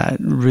what that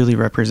really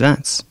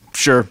represents.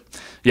 Sure.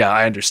 Yeah,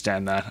 I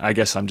understand that. I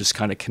guess I'm just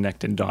kind of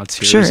connecting dots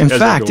here. Sure.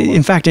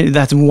 In fact,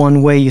 that's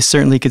one way you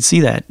certainly could see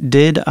that.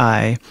 Did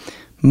I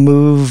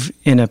move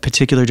in a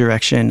particular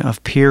direction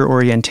of peer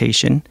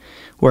orientation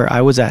where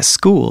I was at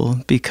school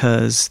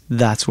because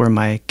that's where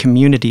my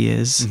community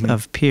is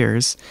of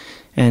peers,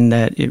 and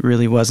that it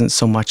really wasn't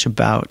so much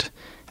about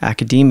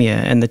academia,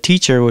 and the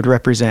teacher would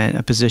represent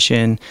a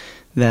position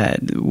that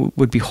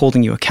would be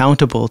holding you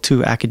accountable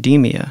to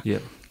academia.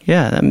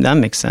 Yeah, that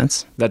makes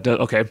sense. That does,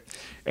 okay.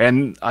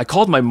 And I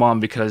called my mom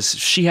because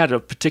she had a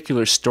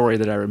particular story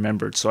that I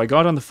remembered. So I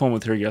got on the phone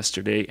with her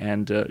yesterday,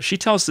 and she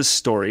tells this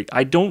story.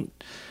 I don't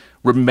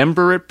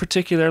remember it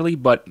particularly,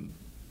 but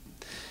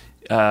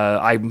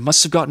I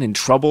must have gotten in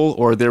trouble,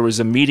 or there was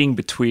a meeting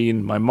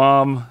between my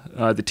mom,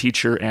 the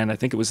teacher, and I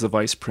think it was the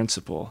vice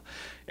principal.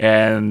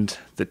 And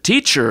the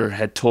teacher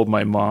had told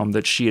my mom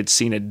that she had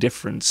seen a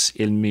difference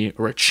in me,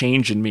 or a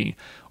change in me,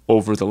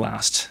 over the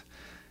last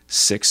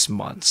 6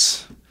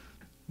 months.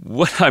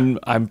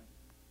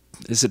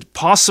 Is it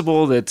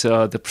possible that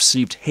the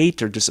perceived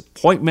hate or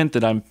disappointment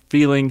that I'm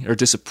feeling, or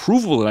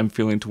disapproval that I'm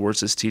feeling towards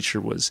this teacher,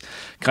 was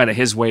kind of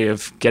his way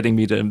of getting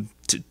me to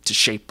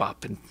shape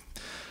up and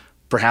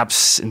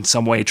perhaps in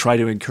some way try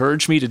to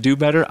encourage me to do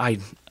better? I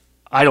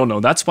don't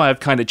know. That's why I've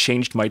kind of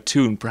changed my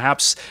tune.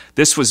 Perhaps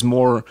this was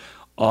more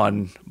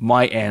on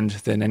my end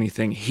than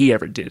anything he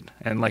ever did.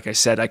 And like I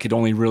said, I could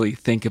only really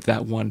think of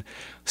that one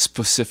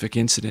specific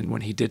incident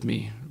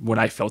when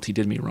I felt he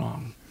did me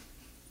wrong.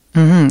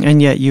 Mm-hmm.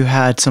 And yet you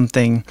had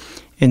something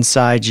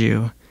inside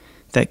you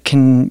that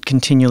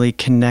continually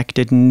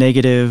connected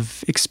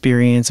negative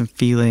experience and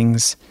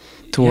feelings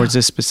towards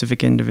this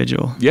specific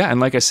individual. Yeah, and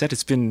like I said,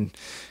 it's been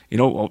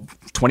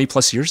 20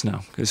 plus years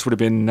now. This would have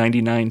been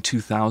 99,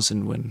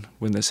 2000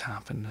 when this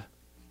happened.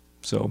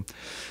 So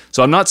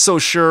I'm not so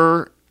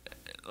sure.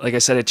 Like I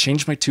said, it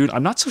changed my tune.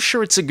 I'm not so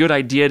sure it's a good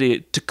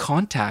idea to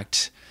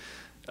contact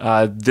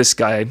this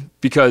guy,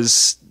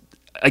 because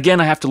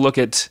again, I have to look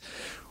at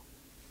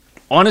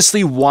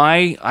honestly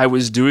why I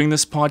was doing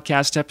this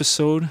podcast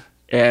episode.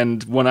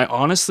 And when I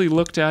honestly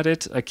looked at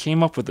it, I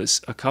came up with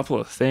a couple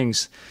of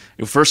things.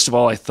 First of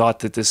all, I thought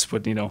that this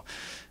would,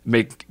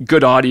 make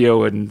good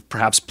audio and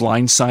perhaps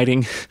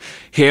blindsiding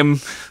him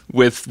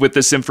with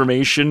this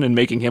information and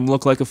making him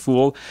look like a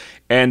fool.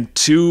 And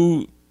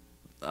two,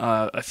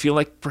 I feel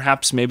like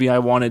perhaps maybe I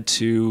wanted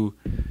to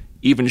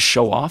even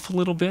show off a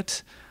little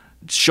bit,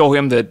 show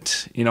him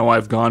that,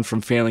 I've gone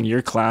from failing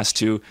your class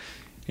to,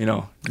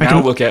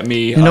 look at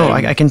me.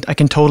 I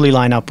can totally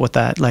line up with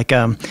that. Like,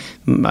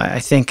 I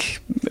think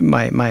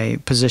my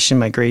position,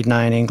 my grade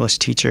 9 English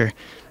teacher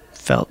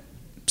felt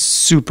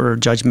super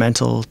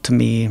judgmental to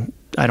me.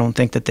 I don't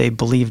think that they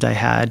believed I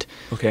had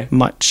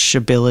much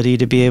ability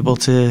to be able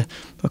to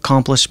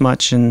accomplish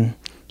much. And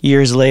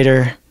years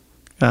later,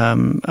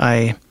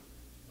 I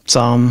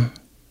saw him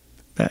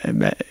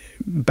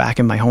back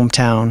in my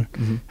hometown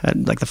at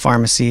like the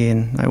pharmacy,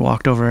 and I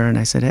walked over and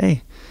I said,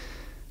 "Hey,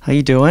 how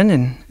you doing?"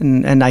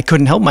 And I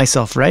couldn't help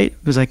myself, right?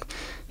 It was like,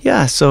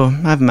 yeah, so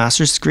I have a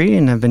master's degree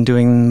and I've been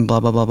doing blah,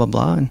 blah, blah, blah,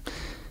 blah.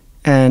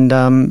 And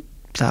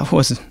that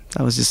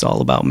was just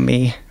all about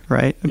me,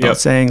 right? About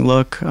saying,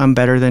 look, I'm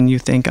better than you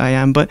think I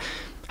am. But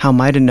how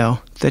am I to know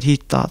that he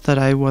thought that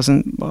I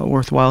wasn't a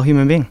worthwhile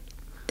human being?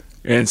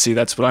 And see,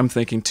 that's what I'm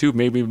thinking too.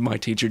 Maybe my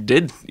teacher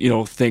did,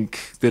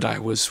 think that I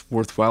was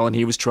worthwhile, and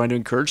he was trying to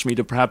encourage me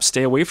to perhaps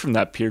stay away from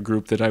that peer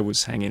group that I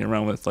was hanging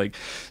around with. Like,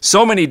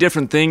 so many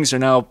different things are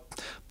now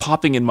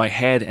popping in my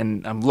head,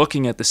 and I'm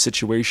looking at the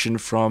situation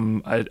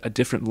from a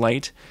different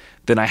light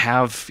than I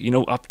have,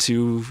 up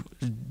to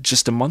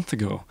just a month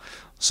ago.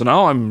 So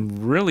now I'm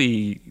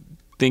really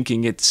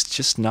thinking it's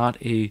just not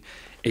a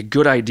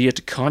good idea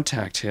to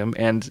contact him.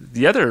 And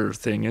the other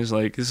thing is,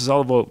 like, this is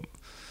all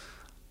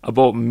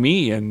about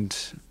me, and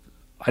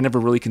I never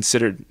really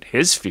considered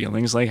his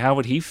feelings. Like, how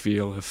would he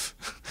feel if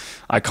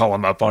I call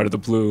him up out of the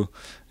blue?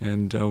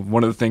 And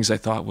one of the things I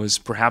thought was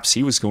perhaps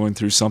he was going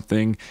through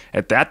something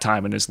at that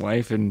time in his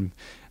life, and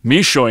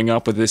me showing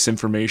up with this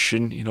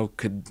information,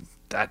 could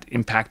that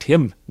impact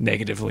him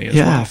negatively as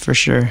well? Yeah, for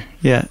sure.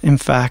 Yeah. In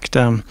fact,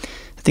 I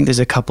think there's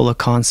a couple of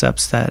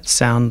concepts that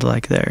sound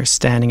like they're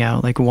standing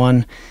out. Like,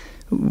 one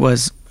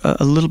was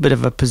a little bit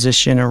of a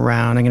position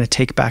around, I'm going to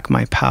take back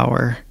my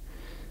power.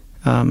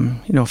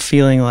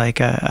 Feeling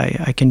like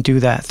I can do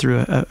that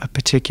through a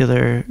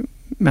particular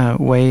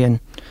way, and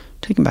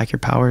taking back your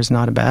power is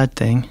not a bad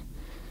thing,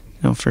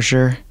 for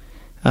sure.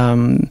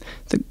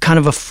 The kind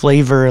of a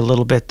flavor a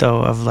little bit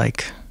though of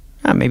like,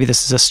 maybe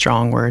this is a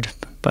strong word,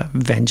 but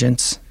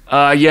vengeance.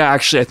 Yeah,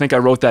 actually, I think I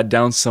wrote that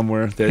down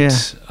somewhere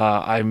that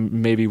I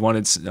maybe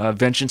wanted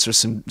vengeance or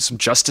some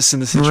justice in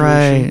the situation.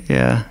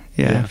 Right,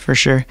 yeah, for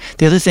sure.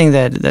 The other thing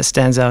that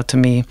stands out to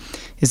me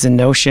is the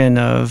notion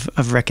of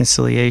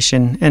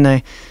reconciliation. And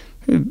I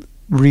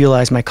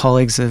realize my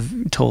colleagues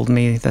have told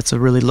me that's a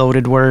really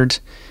loaded word.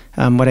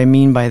 What I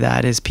mean by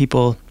that is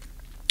people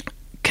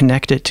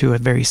connect it to a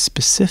very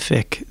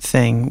specific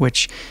thing,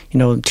 which,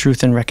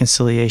 truth and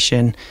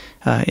reconciliation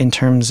in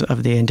terms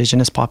of the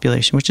Indigenous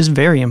population, which is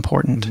very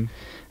important.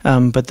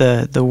 But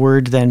the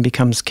word then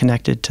becomes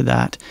connected to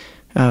that.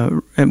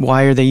 And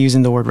why are they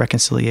using the word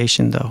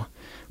reconciliation, though?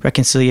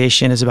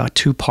 Reconciliation is about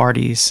two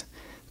parties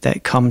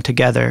that come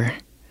together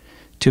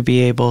to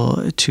be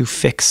able to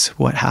fix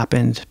what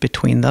happened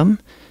between them.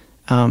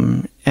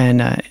 I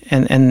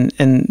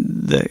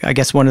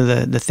guess one of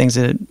the things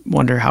that I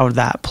wonder how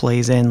that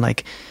plays in,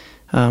 like,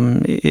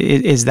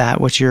 is that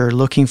what you're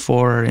looking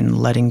for in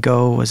letting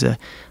go, was a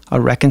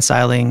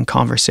reconciling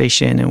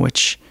conversation in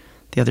which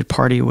the other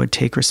party would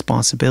take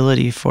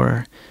responsibility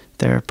for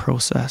their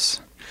process?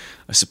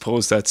 I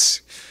suppose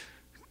that's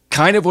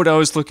kind of what I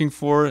was looking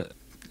for.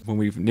 When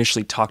we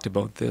initially talked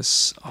about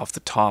this off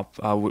the top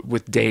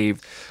with Dave,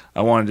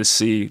 I wanted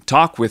to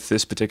talk with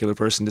this particular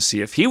person to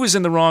see if he was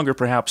in the wrong or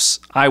perhaps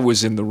I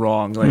was in the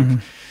wrong. Like,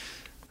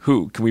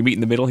 who can we meet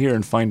in the middle here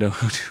and find out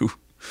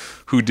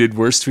who did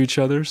worse to each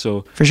other?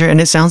 So for sure,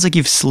 and it sounds like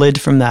you've slid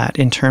from that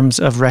in terms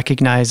of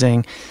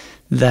recognizing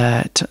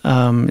that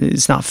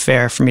it's not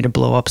fair for me to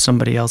blow up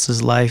somebody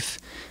else's life,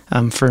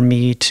 for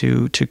me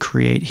to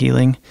create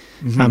healing.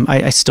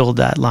 I stole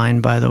that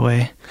line, by the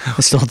way. Okay.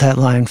 I stole that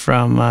line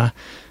from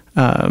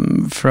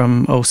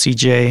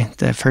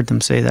OCJ. I've heard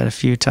them say that a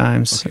few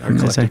times. Okay, Our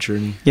Collective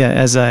Journey. Yeah,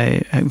 as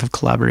I have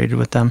collaborated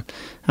with them,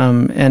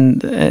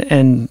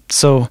 and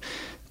so,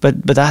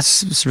 but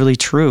that's really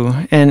true.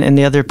 And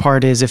the other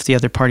part is, if the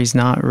other party's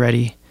not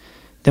ready,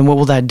 then what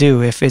will that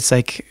do? If it's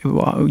like,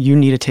 well, you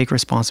need to take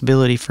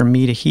responsibility for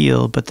me to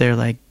heal, but they're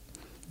like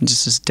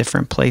just this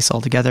different place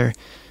altogether,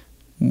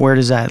 where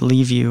does that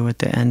leave you at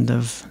the end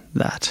of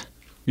that?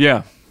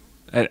 Yeah,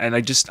 and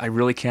I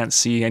really can't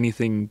see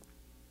anything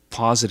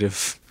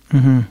positive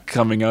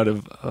coming out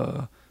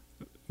of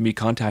me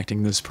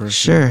contacting this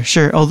person.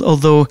 Sure.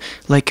 Although,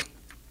 like,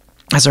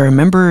 as I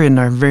remember in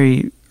our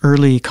very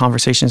early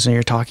conversations when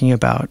you're talking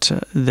about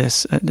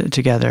this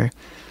together,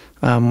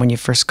 when you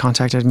first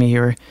contacted me, you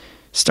were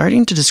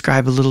starting to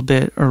describe a little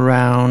bit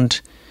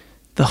around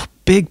the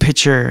big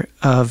picture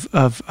of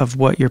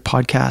what your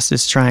podcast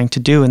is trying to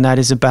do, and that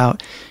is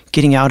about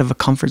getting out of a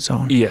comfort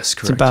zone. Yes,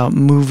 correct. It's about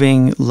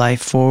moving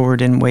life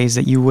forward in ways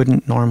that you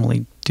wouldn't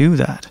normally do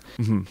that.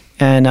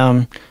 And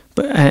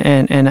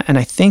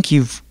I think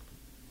you've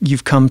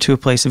come to a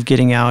place of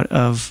getting out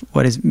of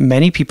what is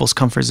many people's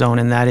comfort zone,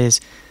 and that is,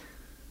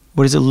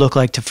 what does it look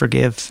like to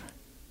forgive?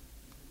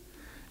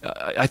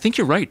 I think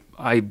you're right.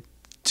 I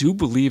do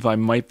believe I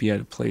might be at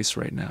a place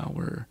right now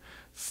where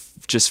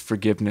just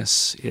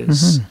forgiveness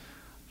is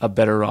a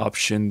better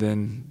option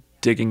than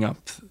digging up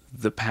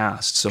the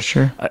past. So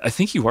sure. I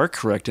think you are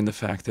correct in the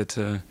fact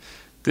that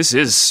this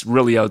is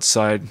really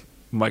outside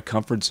my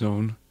comfort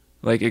zone.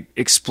 Like,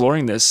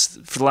 exploring this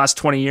for the last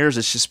 20 years,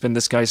 it's just been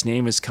this guy's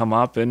name has come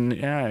up, and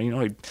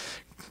I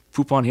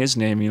poop on his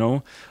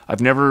name.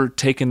 I've never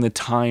taken the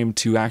time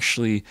to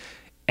actually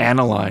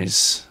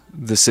analyze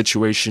the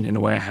situation in a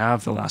way I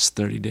have the last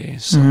 30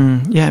 days. So.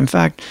 Yeah, in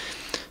fact,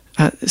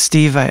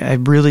 Steve, I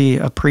really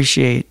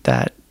appreciate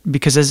that,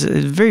 because it's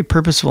very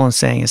purposeful in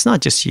saying it's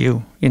not just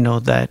you,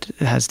 that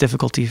has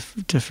difficulty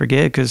to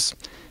forgive, because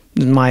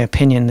in my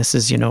opinion, this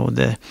is,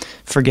 the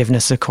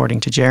forgiveness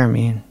according to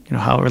Jeremy, and,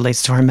 how it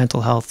relates to our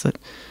mental health. That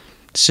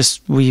it's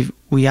just,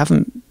 we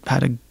haven't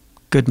had a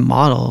good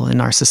model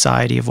in our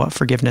society of what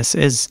forgiveness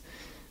is,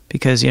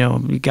 because,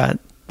 we got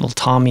little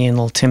Tommy and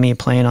little Timmy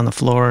playing on the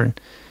floor, and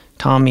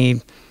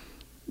Tommy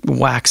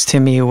whacks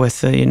Timmy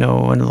with,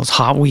 one of those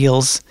Hot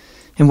Wheels.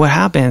 And what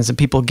happens? And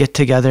people get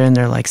together and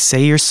they're like,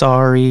 say you're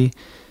sorry.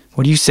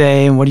 What do you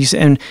say? And what do you say?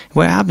 And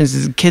what happens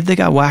is the kid that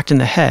got whacked in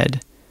the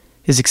head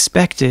is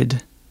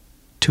expected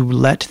to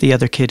let the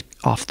other kid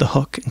off the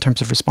hook in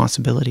terms of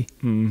responsibility.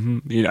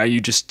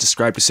 You just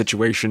described a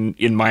situation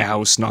in my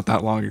house not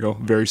that long ago,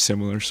 very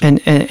similar. So.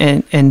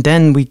 And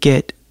then we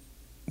get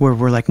where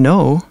we're like,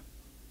 no.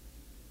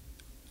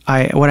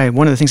 One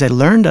of the things I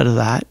learned out of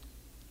that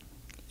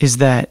is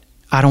that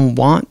I don't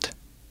want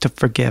to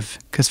forgive,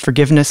 because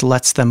forgiveness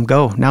lets them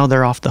go. Now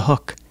they're off the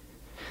hook.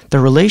 The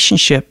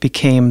relationship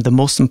became the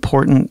most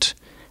important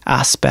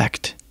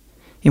aspect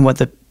in what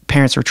the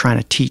parents were trying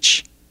to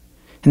teach.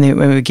 And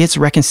it gets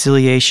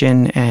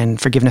reconciliation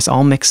and forgiveness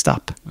all mixed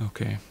up.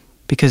 Okay.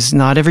 Because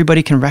not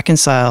everybody can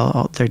reconcile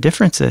all their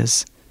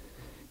differences.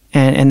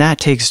 And that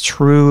takes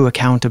true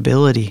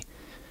accountability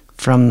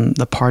from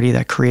the party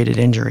that created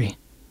injury.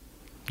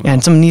 Wow.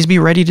 And someone needs to be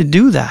ready to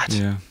do that.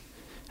 Yeah.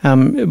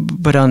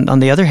 But on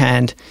the other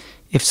hand,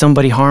 if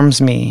somebody harms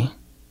me,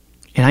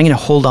 and I'm going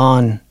to hold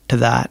on to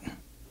that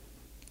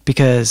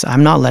because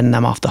I'm not letting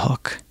them off the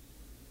hook.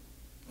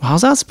 Well,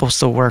 how's that supposed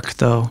to work,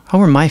 though? How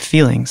are my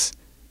feelings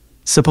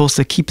supposed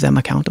to keep them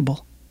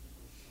accountable?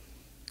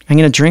 I'm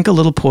going to drink a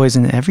little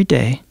poison every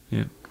day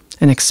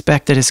and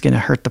expect that it's going to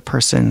hurt the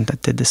person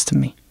that did this to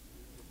me.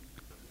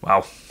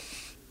 Wow.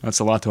 That's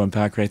a lot to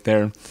unpack right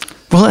there.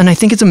 Well, and I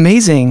think it's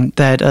amazing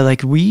that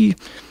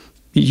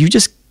you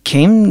just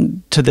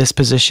came to this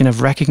position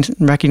of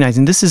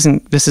recognizing this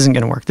isn't going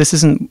to work. This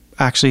isn't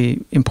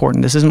actually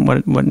important. This isn't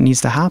what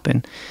needs to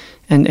happen.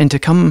 And to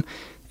come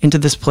into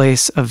this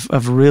place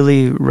of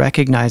really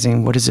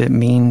recognizing what does it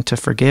mean to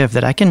forgive,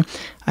 that I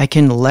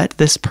can let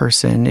this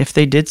person, if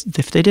they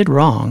did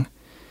wrong,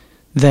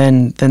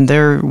 then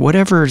they're,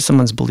 whatever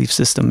someone's belief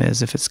system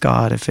is, if it's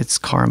God, if it's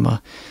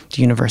karma,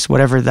 the universe,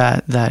 whatever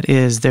that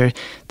is, there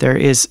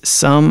is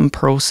some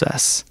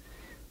process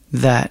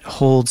that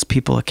holds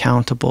people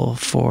accountable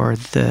for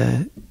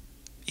the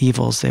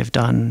evils they've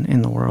done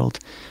in the world.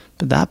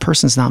 But that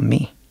person's not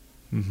me.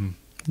 Mm-hmm.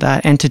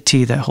 That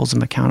entity that holds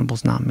them accountable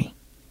is not me.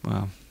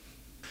 Wow.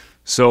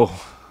 So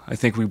I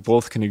think we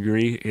both can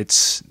agree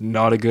it's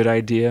not a good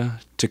idea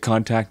to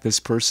contact this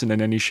person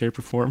in any shape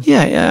or form.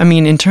 Yeah, I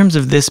mean, in terms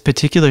of this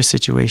particular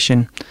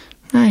situation,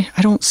 I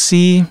don't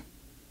see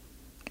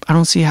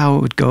how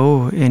it would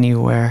go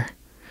anywhere.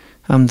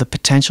 The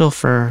potential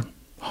for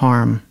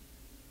harm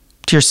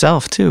to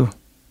yourself too.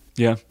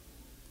 Yeah.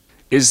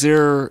 Is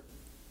there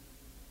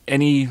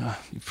any,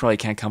 you probably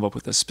can't come up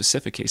with a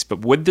specific case, but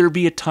would there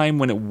be a time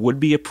when it would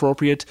be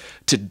appropriate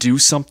to do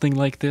something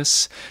like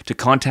this? To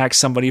contact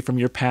somebody from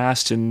your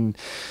past? And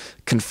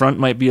confront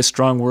might be a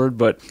strong word,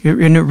 but...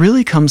 And it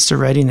really comes to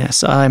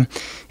readiness.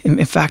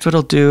 In fact, what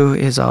I'll do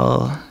is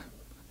I'll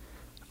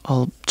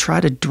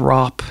try to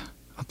drop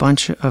a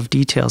bunch of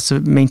details to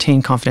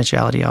maintain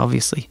confidentiality,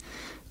 obviously,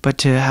 but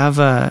to have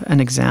an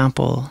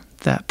example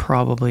that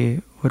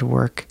probably would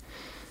work.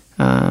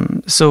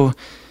 So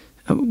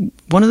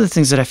one of the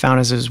things that I found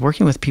as I was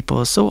working with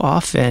people is so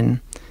often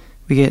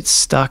we get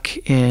stuck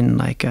in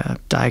like a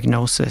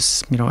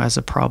diagnosis, as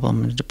a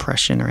problem,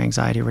 depression or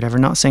anxiety or whatever.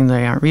 Not saying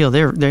they aren't real.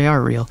 They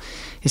are real.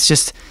 It's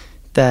just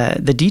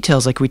the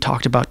details, like we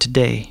talked about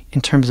today, in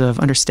terms of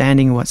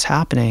understanding what's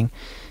happening,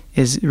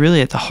 is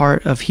really at the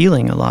heart of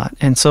healing a lot.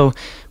 And so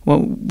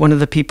one of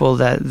the people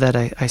that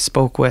I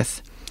spoke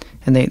with,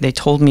 and they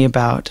told me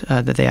about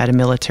that they had a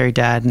military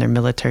dad, and their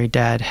military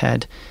dad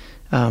had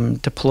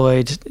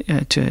deployed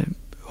to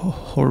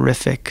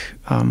horrific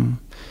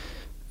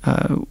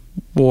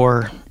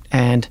war,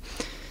 and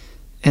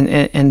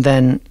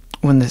then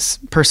when this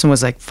person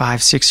was like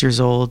 5-6 years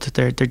old,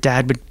 their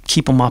dad would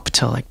keep them up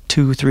till like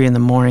 2-3 in the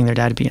morning. Their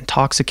dad would be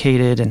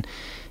intoxicated and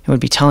would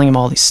be telling him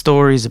all these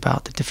stories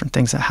about the different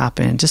things that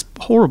happened, just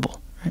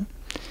horrible, right?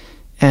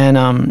 And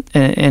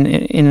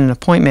in an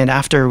appointment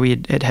after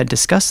we had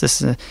discussed this,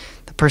 the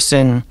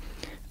person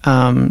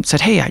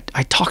said, "Hey,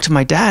 I talked to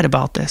my dad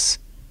about this,"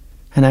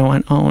 and I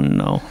went, "Oh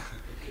no,"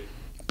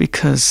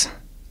 because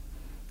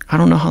I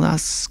don't know how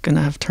that's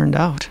gonna have turned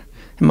out.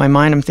 In my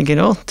mind, I'm thinking,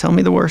 "Oh, tell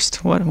me the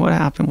worst. What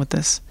happened with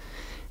this?"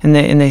 And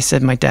they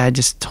said my dad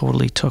just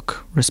totally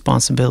took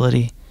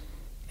responsibility,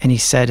 and he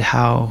said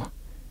how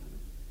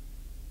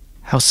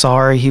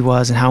sorry he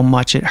was and how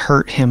much it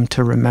hurt him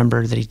to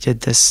remember that he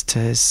did this to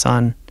his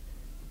son,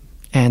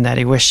 and that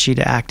he wished he'd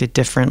acted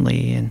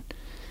differently.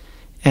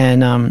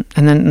 And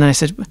then I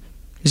said,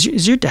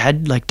 Is your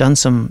dad like done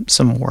some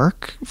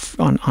work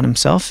on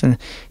himself? And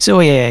so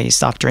he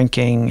stopped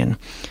drinking,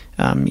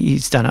 and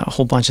he's done a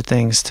whole bunch of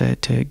things to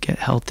get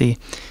healthy,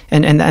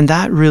 and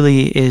that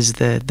really is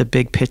the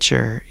big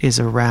picture, is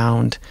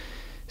around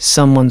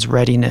someone's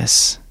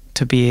readiness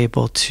to be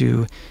able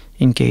to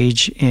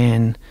engage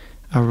in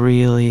a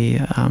really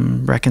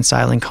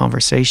reconciling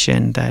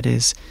conversation that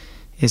is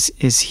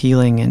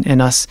healing,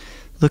 and us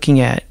looking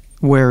at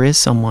where is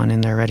someone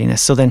in their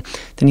readiness. So then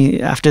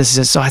he, after this,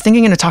 says, "So I think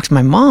I'm going to talk to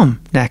my mom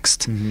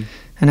next." Mm-hmm.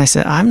 And I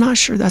said, "I'm not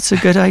sure that's a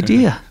good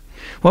idea.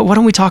 Well, why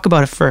don't we talk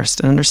about it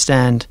first and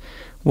understand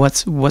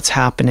what's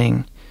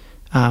happening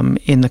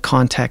in the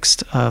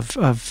context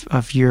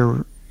of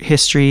your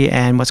history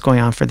and what's going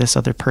on for this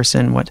other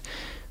person,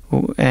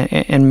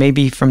 and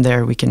maybe from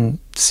there we can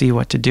see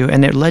what to do."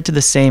 And it led to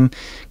the same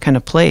kind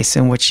of place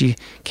in which he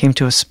came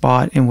to a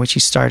spot in which he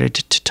started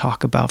to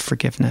talk about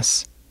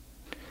forgiveness.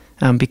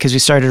 Because we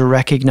started to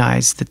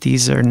recognize that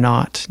these are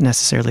not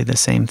necessarily the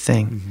same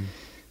thing. Mm-hmm.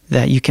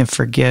 That you can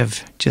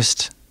forgive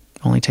just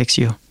only takes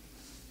you.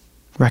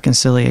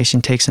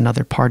 Reconciliation takes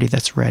another party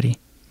that's ready.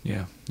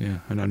 Yeah,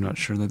 and I'm not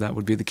sure that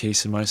would be the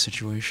case in my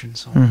situation.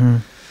 So, mm-hmm.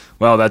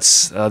 Well,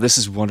 this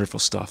is wonderful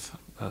stuff.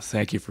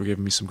 Thank you for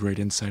giving me some great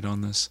insight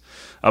on this.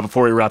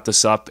 Before we wrap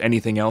this up,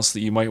 anything else that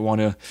you might want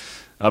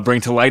to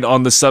bring to light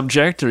on the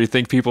subject, or you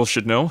think people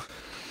should know?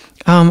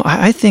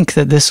 I think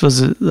that this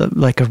was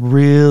a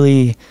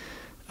really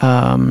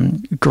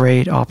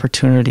great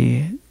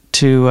opportunity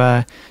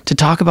to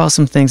talk about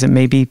some things that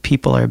maybe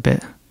people are a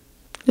bit,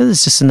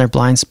 it's just in their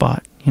blind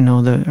spot,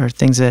 or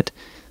things that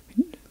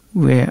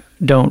we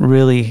don't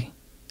really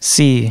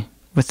see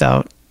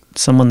without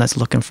someone that's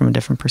looking from a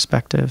different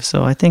perspective.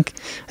 So I think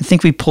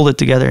we pulled it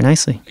together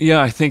nicely.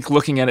 Yeah, I think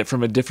looking at it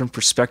from a different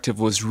perspective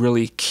was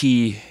really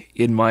key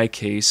in my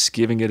case,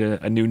 giving it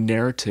a new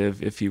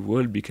narrative, if you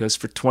would, because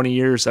for 20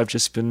 years I've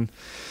just been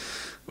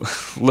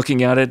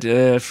looking at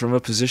it from a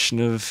position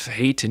of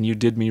hate and you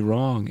did me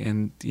wrong.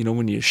 And,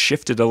 when you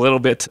shifted a little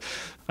bit,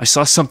 I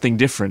saw something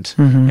different,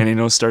 mm-hmm.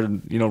 and,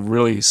 started,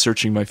 really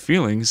searching my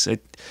feelings.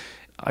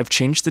 I've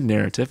changed the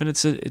narrative, and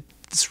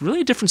it's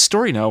really a different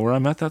story now, where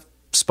I'm at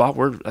spot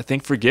where I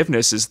think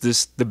forgiveness is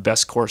the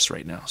best course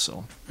right now.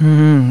 So,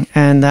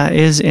 And that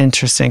is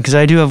interesting, because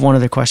I do have one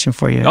other question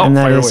for you, and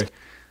that fire is away.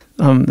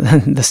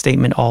 the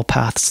statement "all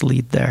paths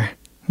lead there."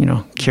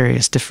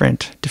 Curious,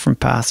 different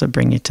paths that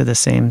bring you to the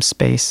same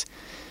space.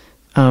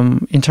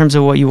 In terms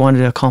of what you wanted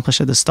to accomplish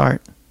at the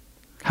start,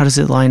 how does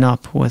it line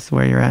up with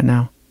where you're at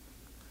now?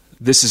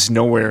 This is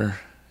nowhere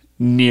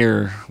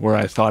near where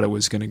I thought it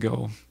was going to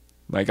go.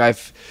 Like,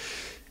 I've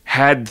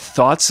had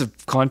thoughts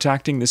of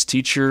contacting this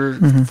teacher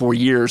for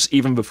years,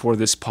 even before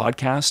this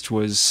podcast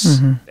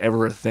was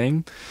ever a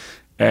thing.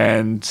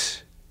 And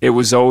it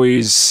was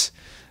always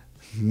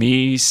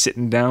me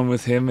sitting down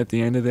with him at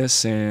the end of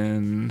this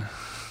and...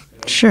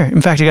 Sure.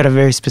 In fact, I got a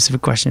very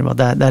specific question about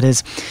that. That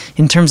is,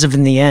 in terms of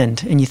in the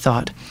end, and you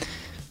thought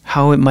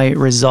how it might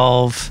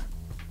resolve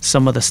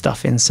some of the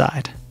stuff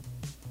inside.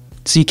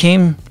 So you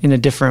came in a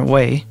different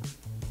way.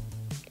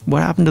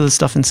 What happened to the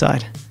stuff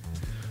inside?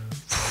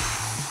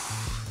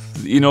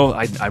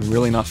 I'm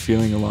really not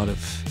feeling a lot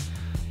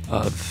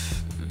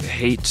of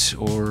hate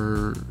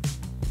or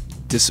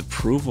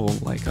disapproval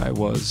like I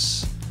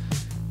was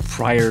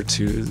prior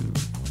to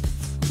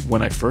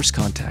when I first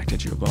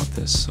contacted you about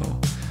this. So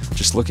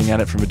just looking at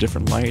it from a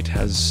different light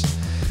has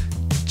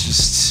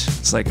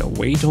it's like a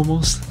weight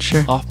almost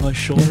off my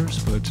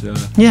shoulders.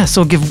 Yeah. But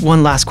so I'll give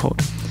one last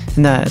quote.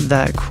 And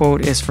that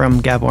quote is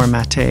from Gabor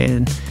Mate,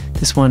 and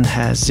this one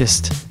has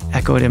just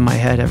echoed in my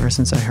head ever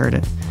since I heard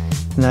it.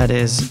 And that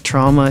is,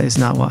 trauma is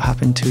not what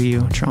happened to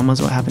you. Trauma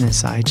is what happened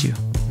inside you.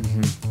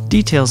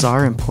 Details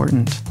are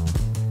important,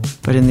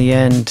 but in the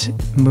end,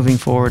 moving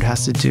forward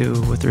has to do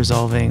with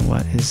resolving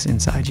what is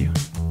inside you.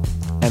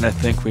 And I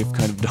think we've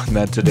kind of done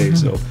that today,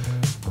 so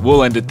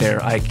we'll end it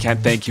there. I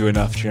can't thank you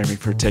enough, Jeremy,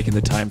 for taking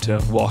the time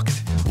to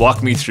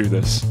walk me through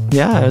this.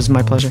 Yeah, it was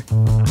my pleasure.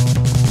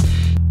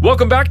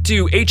 Welcome back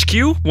to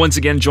HQ, once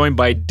again joined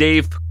by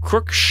Dave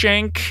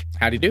Cruikshank.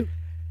 Howdy do.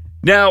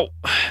 Now,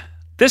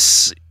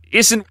 this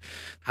isn't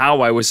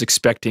how I was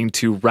expecting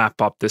to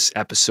wrap up this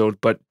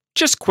episode, but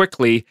just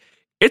quickly,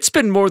 it's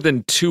been more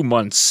than 2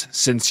 months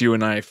since you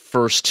and I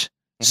first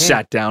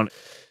sat down.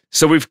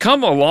 So we've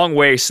come a long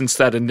way since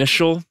that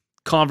initial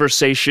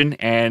conversation,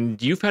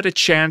 and you've had a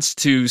chance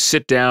to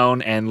sit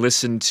down and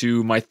listen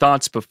to my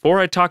thoughts before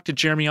I talked to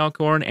Jeremy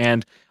Alcorn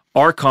and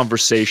our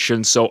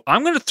conversation. So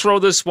I'm going to throw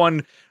this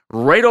one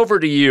right over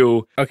to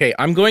you. Okay,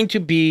 I'm going to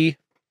be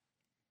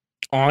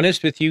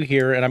honest with you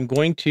here, and I'm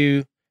going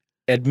to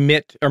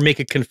admit or make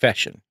a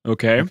confession.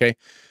 Okay.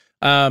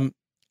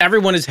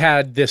 Everyone has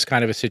had this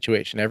kind of a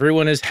situation.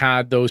 Everyone has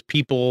had those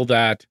people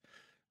that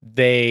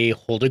they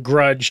hold a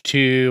grudge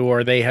to,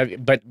 or they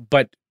have,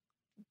 but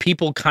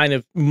people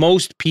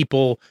most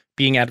people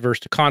being adverse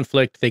to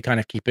conflict, they kind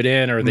of keep it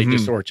in, or they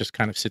or it just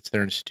kind of sits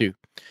there and stew.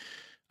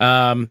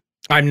 I'm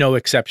no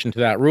exception to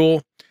that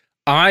rule.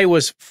 I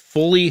was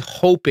fully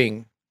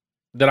hoping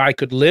that I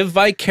could live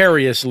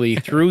vicariously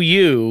through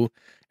you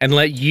and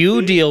let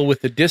you deal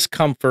with the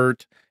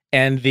discomfort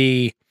and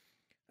the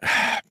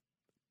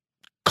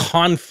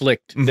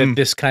conflict that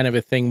this kind of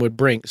a thing would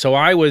bring. So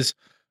I was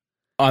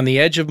on the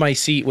edge of my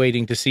seat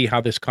waiting to see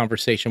how this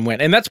conversation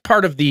went. And that's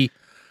part of the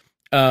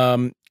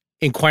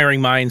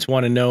inquiring minds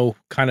want to know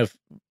kind of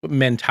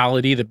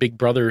mentality, the Big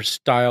Brother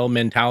style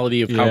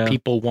mentality of how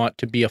people want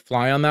to be a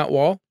fly on that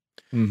wall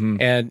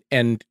and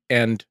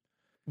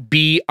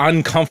be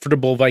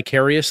uncomfortable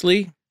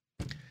vicariously.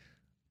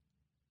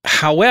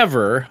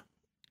 However,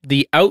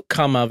 the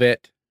outcome of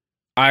it,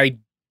 I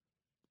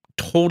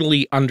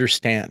totally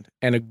understand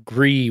and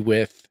agree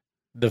with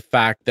the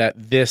fact that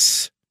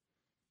this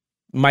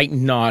might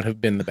not have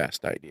been the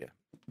best idea.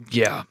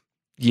 Yeah.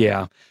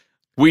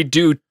 We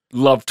do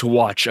love to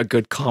watch a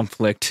good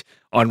conflict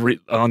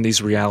on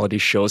these reality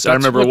shows.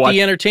 That's what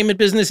the entertainment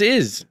business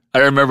is. I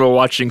remember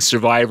watching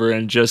Survivor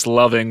and just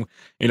loving,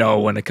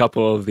 when a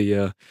couple of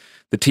the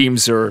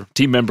teams or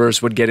team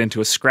members would get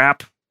into a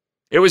scrap.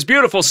 It was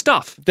beautiful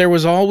stuff. There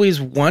was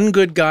always one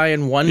good guy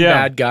and one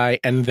bad guy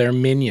and their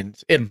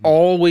minions. It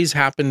always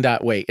happened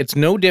that way. It's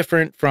no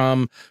different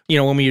from,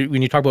 when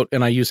you talk about,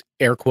 and I use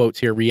air quotes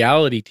here,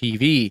 reality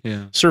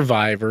TV,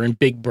 Survivor and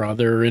Big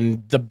Brother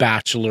and The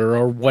Bachelor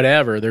or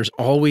whatever. There's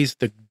always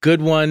the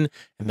good one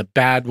and the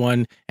bad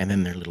one and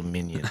then their little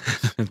minions.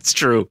 It's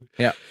true.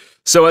 Yeah.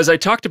 So as I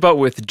talked about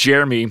with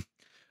Jeremy,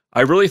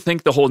 I really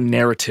think the whole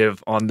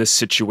narrative on this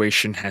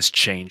situation has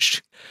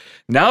changed.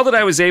 Now that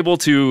I was able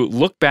to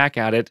look back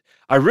at it,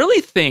 I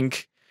really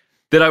think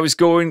that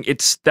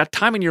it's that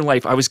time in your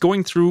life, I was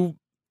going through,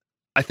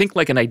 I think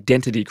like an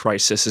identity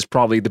crisis is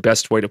probably the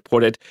best way to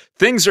put it.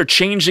 Things are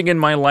changing in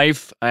my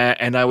life,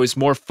 and I was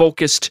more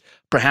focused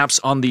perhaps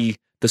on the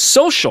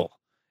social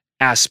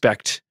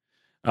aspect,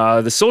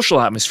 the social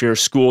atmosphere of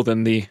school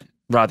than the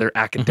rather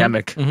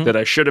academic that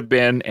I should have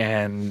been,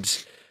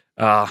 and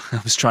I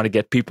was trying to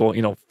get people,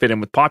 fit in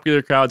with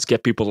popular crowds,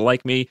 get people to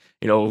like me.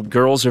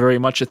 Girls are very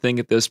much a thing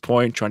at this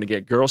point, trying to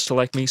get girls to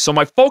like me. So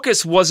my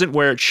focus wasn't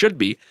where it should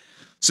be.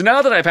 So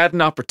now that I've had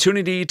an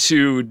opportunity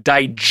to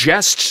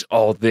digest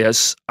all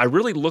this, I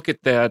really look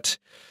at that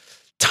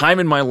time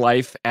in my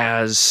life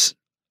as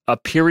a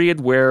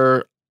period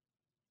where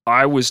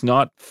I was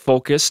not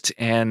focused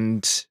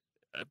and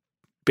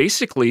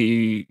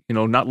basically,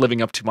 not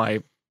living up to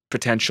my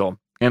potential.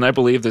 And I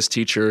believe this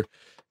teacher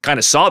kind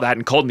of saw that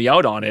and called me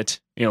out on it,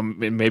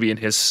 maybe in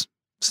his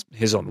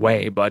own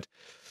way. But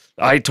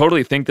I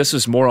totally think this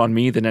was more on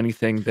me than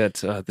anything that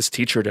this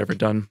teacher had ever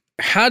done.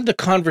 Had the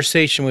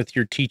conversation with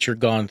your teacher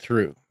gone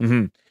through,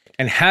 Mm-hmm.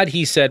 and had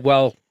he said,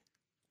 well,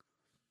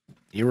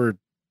 you were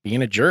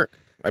being a jerk.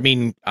 I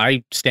mean,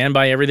 I stand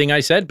by everything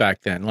I said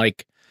back then.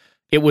 Like,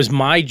 it was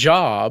my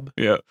job.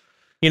 Yeah.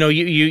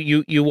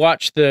 You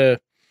watch the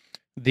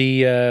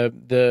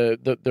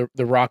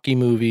Rocky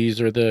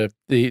movies or the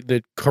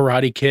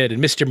Karate Kid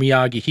and Mr.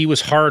 Miyagi. He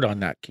was hard on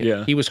that kid.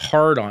 Yeah. He was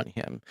hard on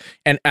him.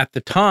 And at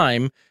the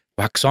time,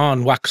 wax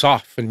on, wax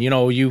off, and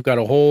you've got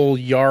a whole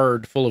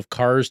yard full of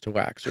cars to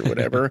wax or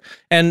whatever.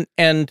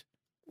 and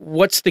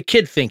what's the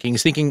kid thinking?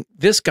 He's thinking,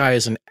 this guy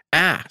is an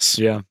ass.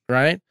 Yeah.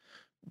 Right?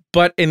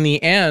 But in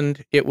the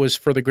end, it was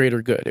for the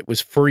greater good. It was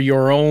for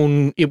your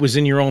own, it was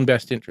in your own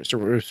best interest,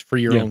 or it was for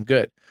your own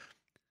good.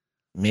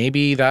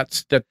 Maybe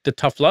that's the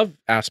tough love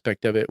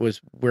aspect of it was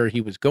where he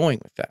was going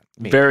with that.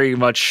 Maybe. Very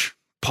much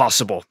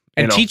possible.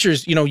 And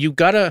teachers, you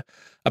gotta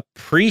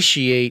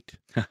appreciate,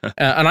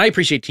 and I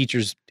appreciate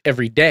teachers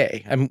every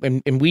day.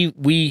 And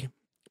we,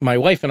 my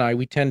wife and I,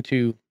 we tend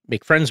to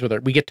make friends with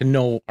her. We get to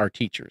know our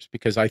teachers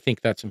because I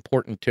think that's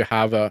important to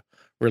have a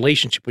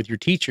relationship with your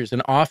teachers.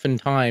 And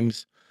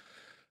oftentimes,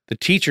 the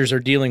teachers are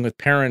dealing with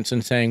parents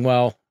and saying,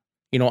 well,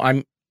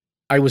 I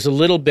was a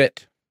little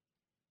bit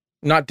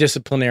not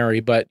disciplinary,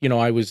 but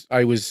I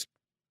was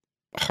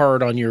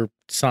hard on your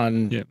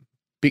son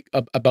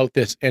about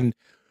this. And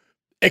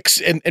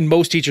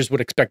most teachers would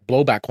expect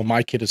blowback. Well,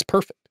 my kid is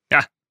perfect.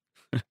 Yeah.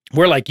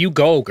 We're like, you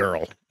go,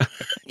 girl,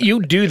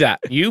 you do that.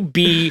 You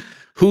be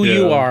who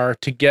you are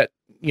to get,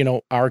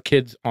 our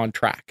kids on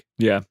track.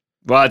 Yeah.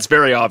 Well, it's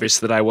very obvious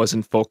that I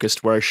wasn't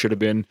focused where I should have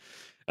been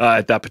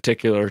at that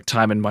particular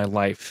time in my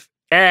life.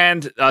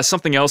 And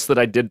something else that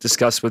I did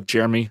discuss with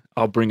Jeremy,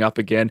 I'll bring up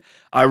again.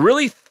 I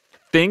really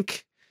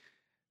think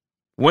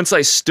once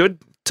I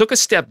took a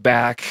step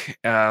back,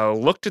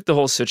 looked at the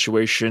whole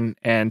situation,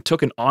 and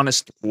took an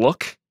honest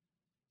look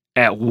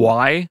at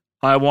why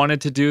I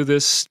wanted to do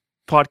this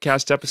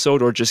podcast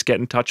episode or just get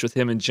in touch with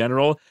him in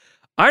general,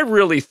 I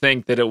really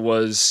think that it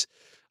was,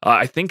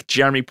 I think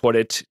Jeremy put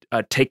it,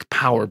 take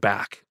power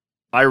back.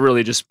 I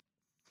really just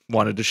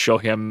wanted to show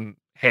him,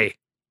 hey,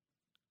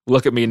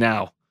 look at me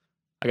now.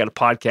 I got a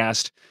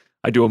podcast.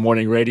 I do a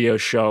morning radio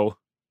show.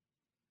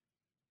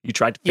 You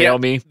tried to fail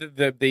me.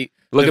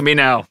 Look at me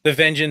now. The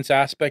vengeance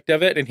aspect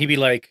of it, and he'd be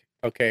like,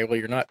 "Okay, well,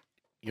 you're not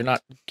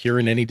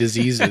curing any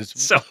diseases.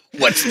 So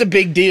what's the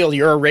big deal?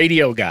 You're a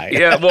radio guy."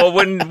 Yeah. Well,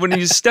 when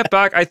you step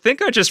back, I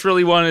think I just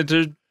really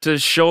wanted to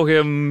show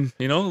him.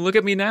 Look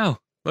at me now.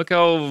 Look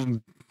how.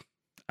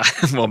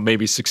 Well,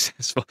 maybe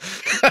successful.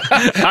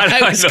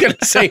 I was going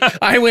to say,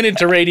 I went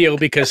into radio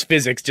because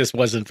physics just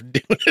wasn't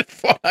doing it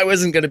for. I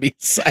wasn't going to be a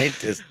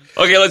scientist.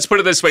 Okay, let's put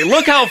it this way.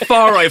 Look how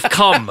far I've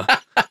come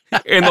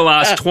in the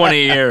last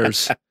 20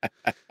 years.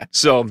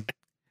 So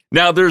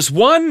now there's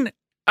one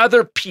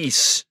other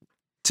piece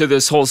to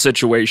this whole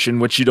situation,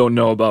 which you don't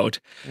know about.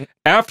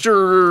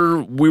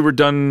 After we were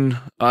done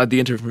the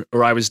interview,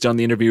 or I was done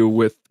the interview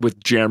with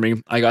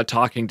Jeremy, I got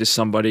talking to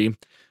somebody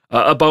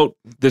about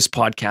this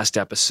podcast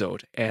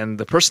episode. And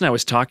the person I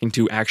was talking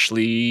to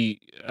actually,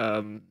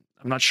 I'm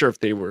not sure if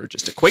they were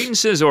just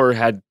acquaintances or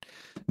had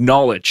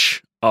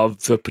knowledge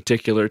of the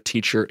particular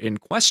teacher in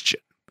question.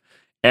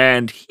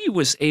 And he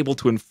was able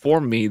to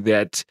inform me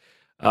that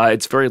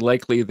it's very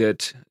likely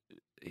that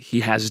he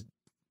has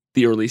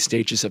the early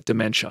stages of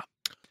dementia.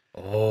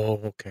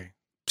 Oh, okay.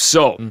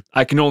 So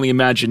I can only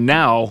imagine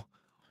now,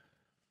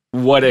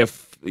 what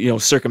if,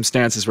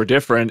 circumstances were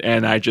different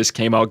and I just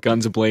came out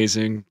guns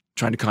a-blazing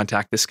trying to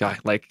contact this guy.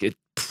 Like, it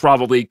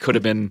probably could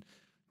have been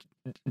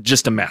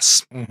just a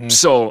mess. Mm-hmm.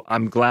 So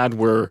I'm glad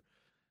we're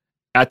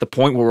at the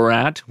point where we're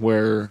at,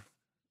 where,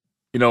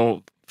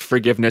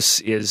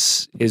 forgiveness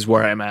is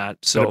where I'm at.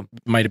 So it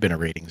might have been a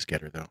ratings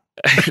getter, though.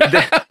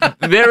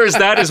 There is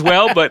that as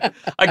well. But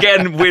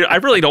again, I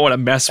really don't want to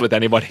mess with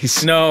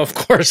anybody's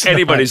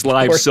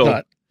life. So,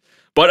 not.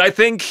 But I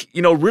think,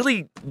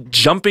 really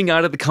jumping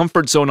out of the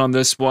comfort zone on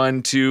this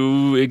one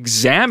to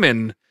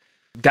examine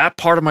that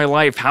part of my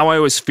life, how I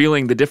was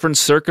feeling, the different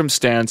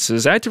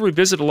circumstances. I had to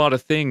revisit a lot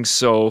of things.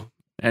 So,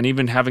 and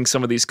even having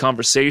some of these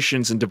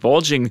conversations and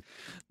divulging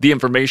the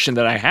information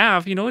that I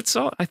have, it's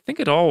all, I think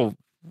it all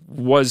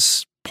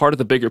was part of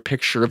the bigger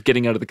picture of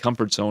getting out of the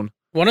comfort zone.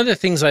 One of the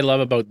things I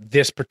love about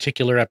this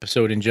particular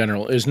episode in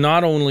general is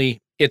not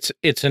only it's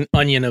an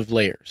onion of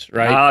layers,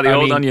 right? The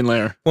old onion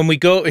layer. When we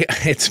go,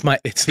 it's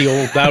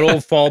that old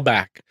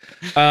fallback.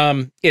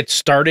 It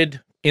started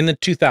in the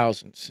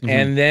 2000s,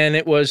 and then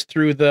it was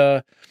through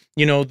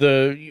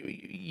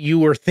you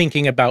were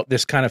thinking about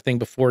this kind of thing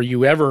before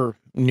you ever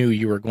knew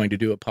you were going to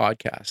do a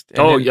podcast.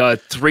 And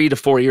 3 to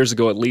 4 years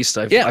ago at least,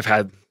 I've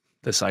had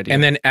this idea.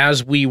 And then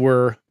as we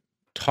were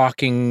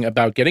talking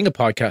about getting a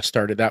podcast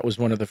started, that was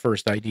one of the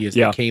first ideas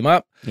Yeah. that came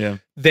up. Yeah.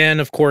 Then,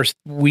 of course,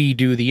 we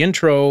do the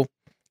intro.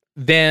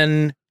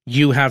 Then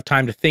you have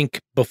time to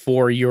think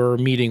before your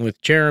meeting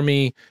with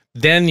Jeremy.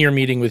 Then you're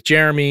meeting with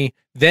Jeremy.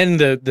 Then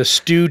the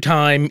stew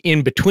time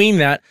in between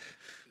that.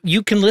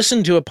 You can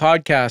listen to a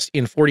podcast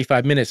in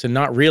 45 minutes and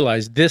not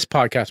realize this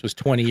podcast was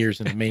 20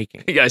 years in the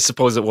making. Yeah, I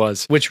suppose it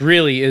was. Which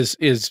really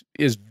is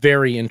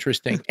very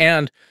interesting.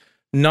 And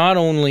not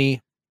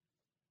only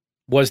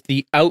was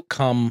the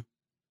outcome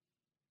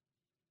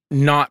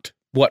not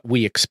what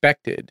we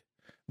expected,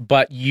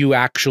 but you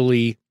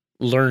actually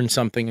learned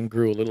something and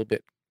grew a little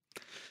bit.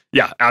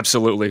 Yeah,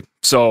 absolutely.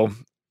 So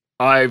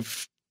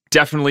I've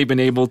definitely been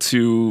able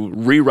to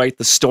rewrite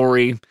the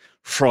story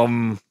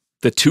from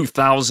the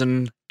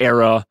 2000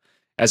 era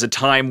as a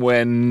time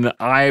when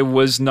I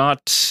was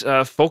not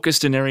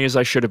focused in areas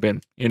I should have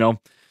been, you know?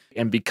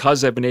 And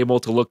because I've been able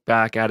to look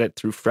back at it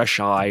through fresh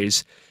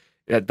eyes,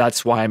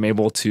 that's why I'm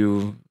able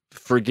to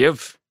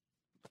forgive.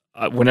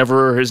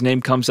 Whenever his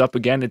name comes up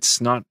again,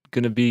 it's not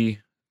going to be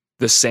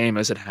the same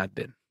as it had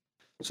been.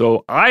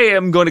 So I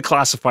am going to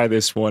classify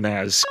this one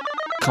as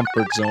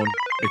Comfort Zone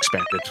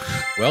Expanded.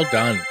 Well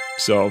done.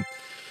 So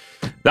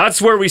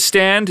that's where we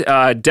stand.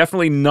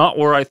 Definitely not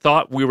where I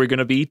thought we were going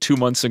to be 2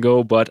 months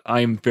ago, but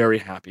I'm very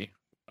happy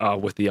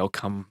with the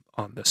outcome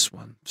on this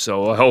one.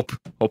 So I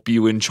hope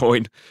you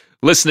enjoyed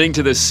listening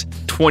to this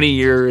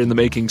 20-year in the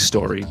making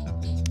story.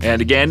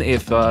 And again,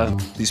 if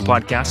these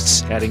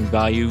podcasts adding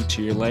value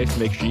to your life,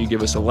 make sure you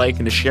give us a like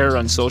and a share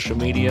on social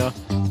media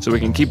so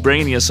we can keep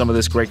bringing you some of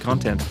this great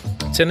content.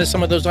 Send us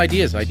some of those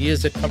ideas at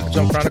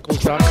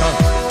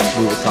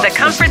comfortzoneChronicles.com. The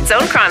Comfort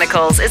Zone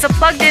Chronicles is a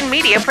plugged-in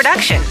media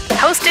production,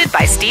 hosted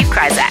by Steve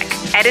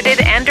Kryzak, edited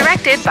and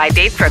directed by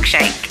Dave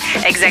Cruikshank.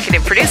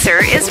 Executive producer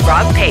is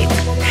Rob Pape.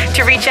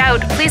 To reach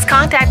out, please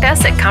contact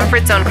us at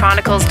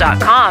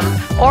comfortzoneChronicles.com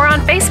or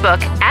on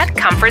Facebook at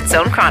Comfort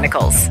Zone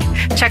Chronicles.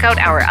 Check out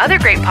our other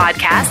great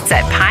podcasts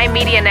at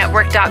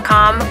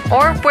PieMediaNetwork.com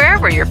or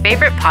wherever your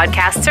favorite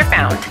podcasts are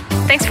found.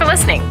 Thanks for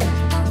listening.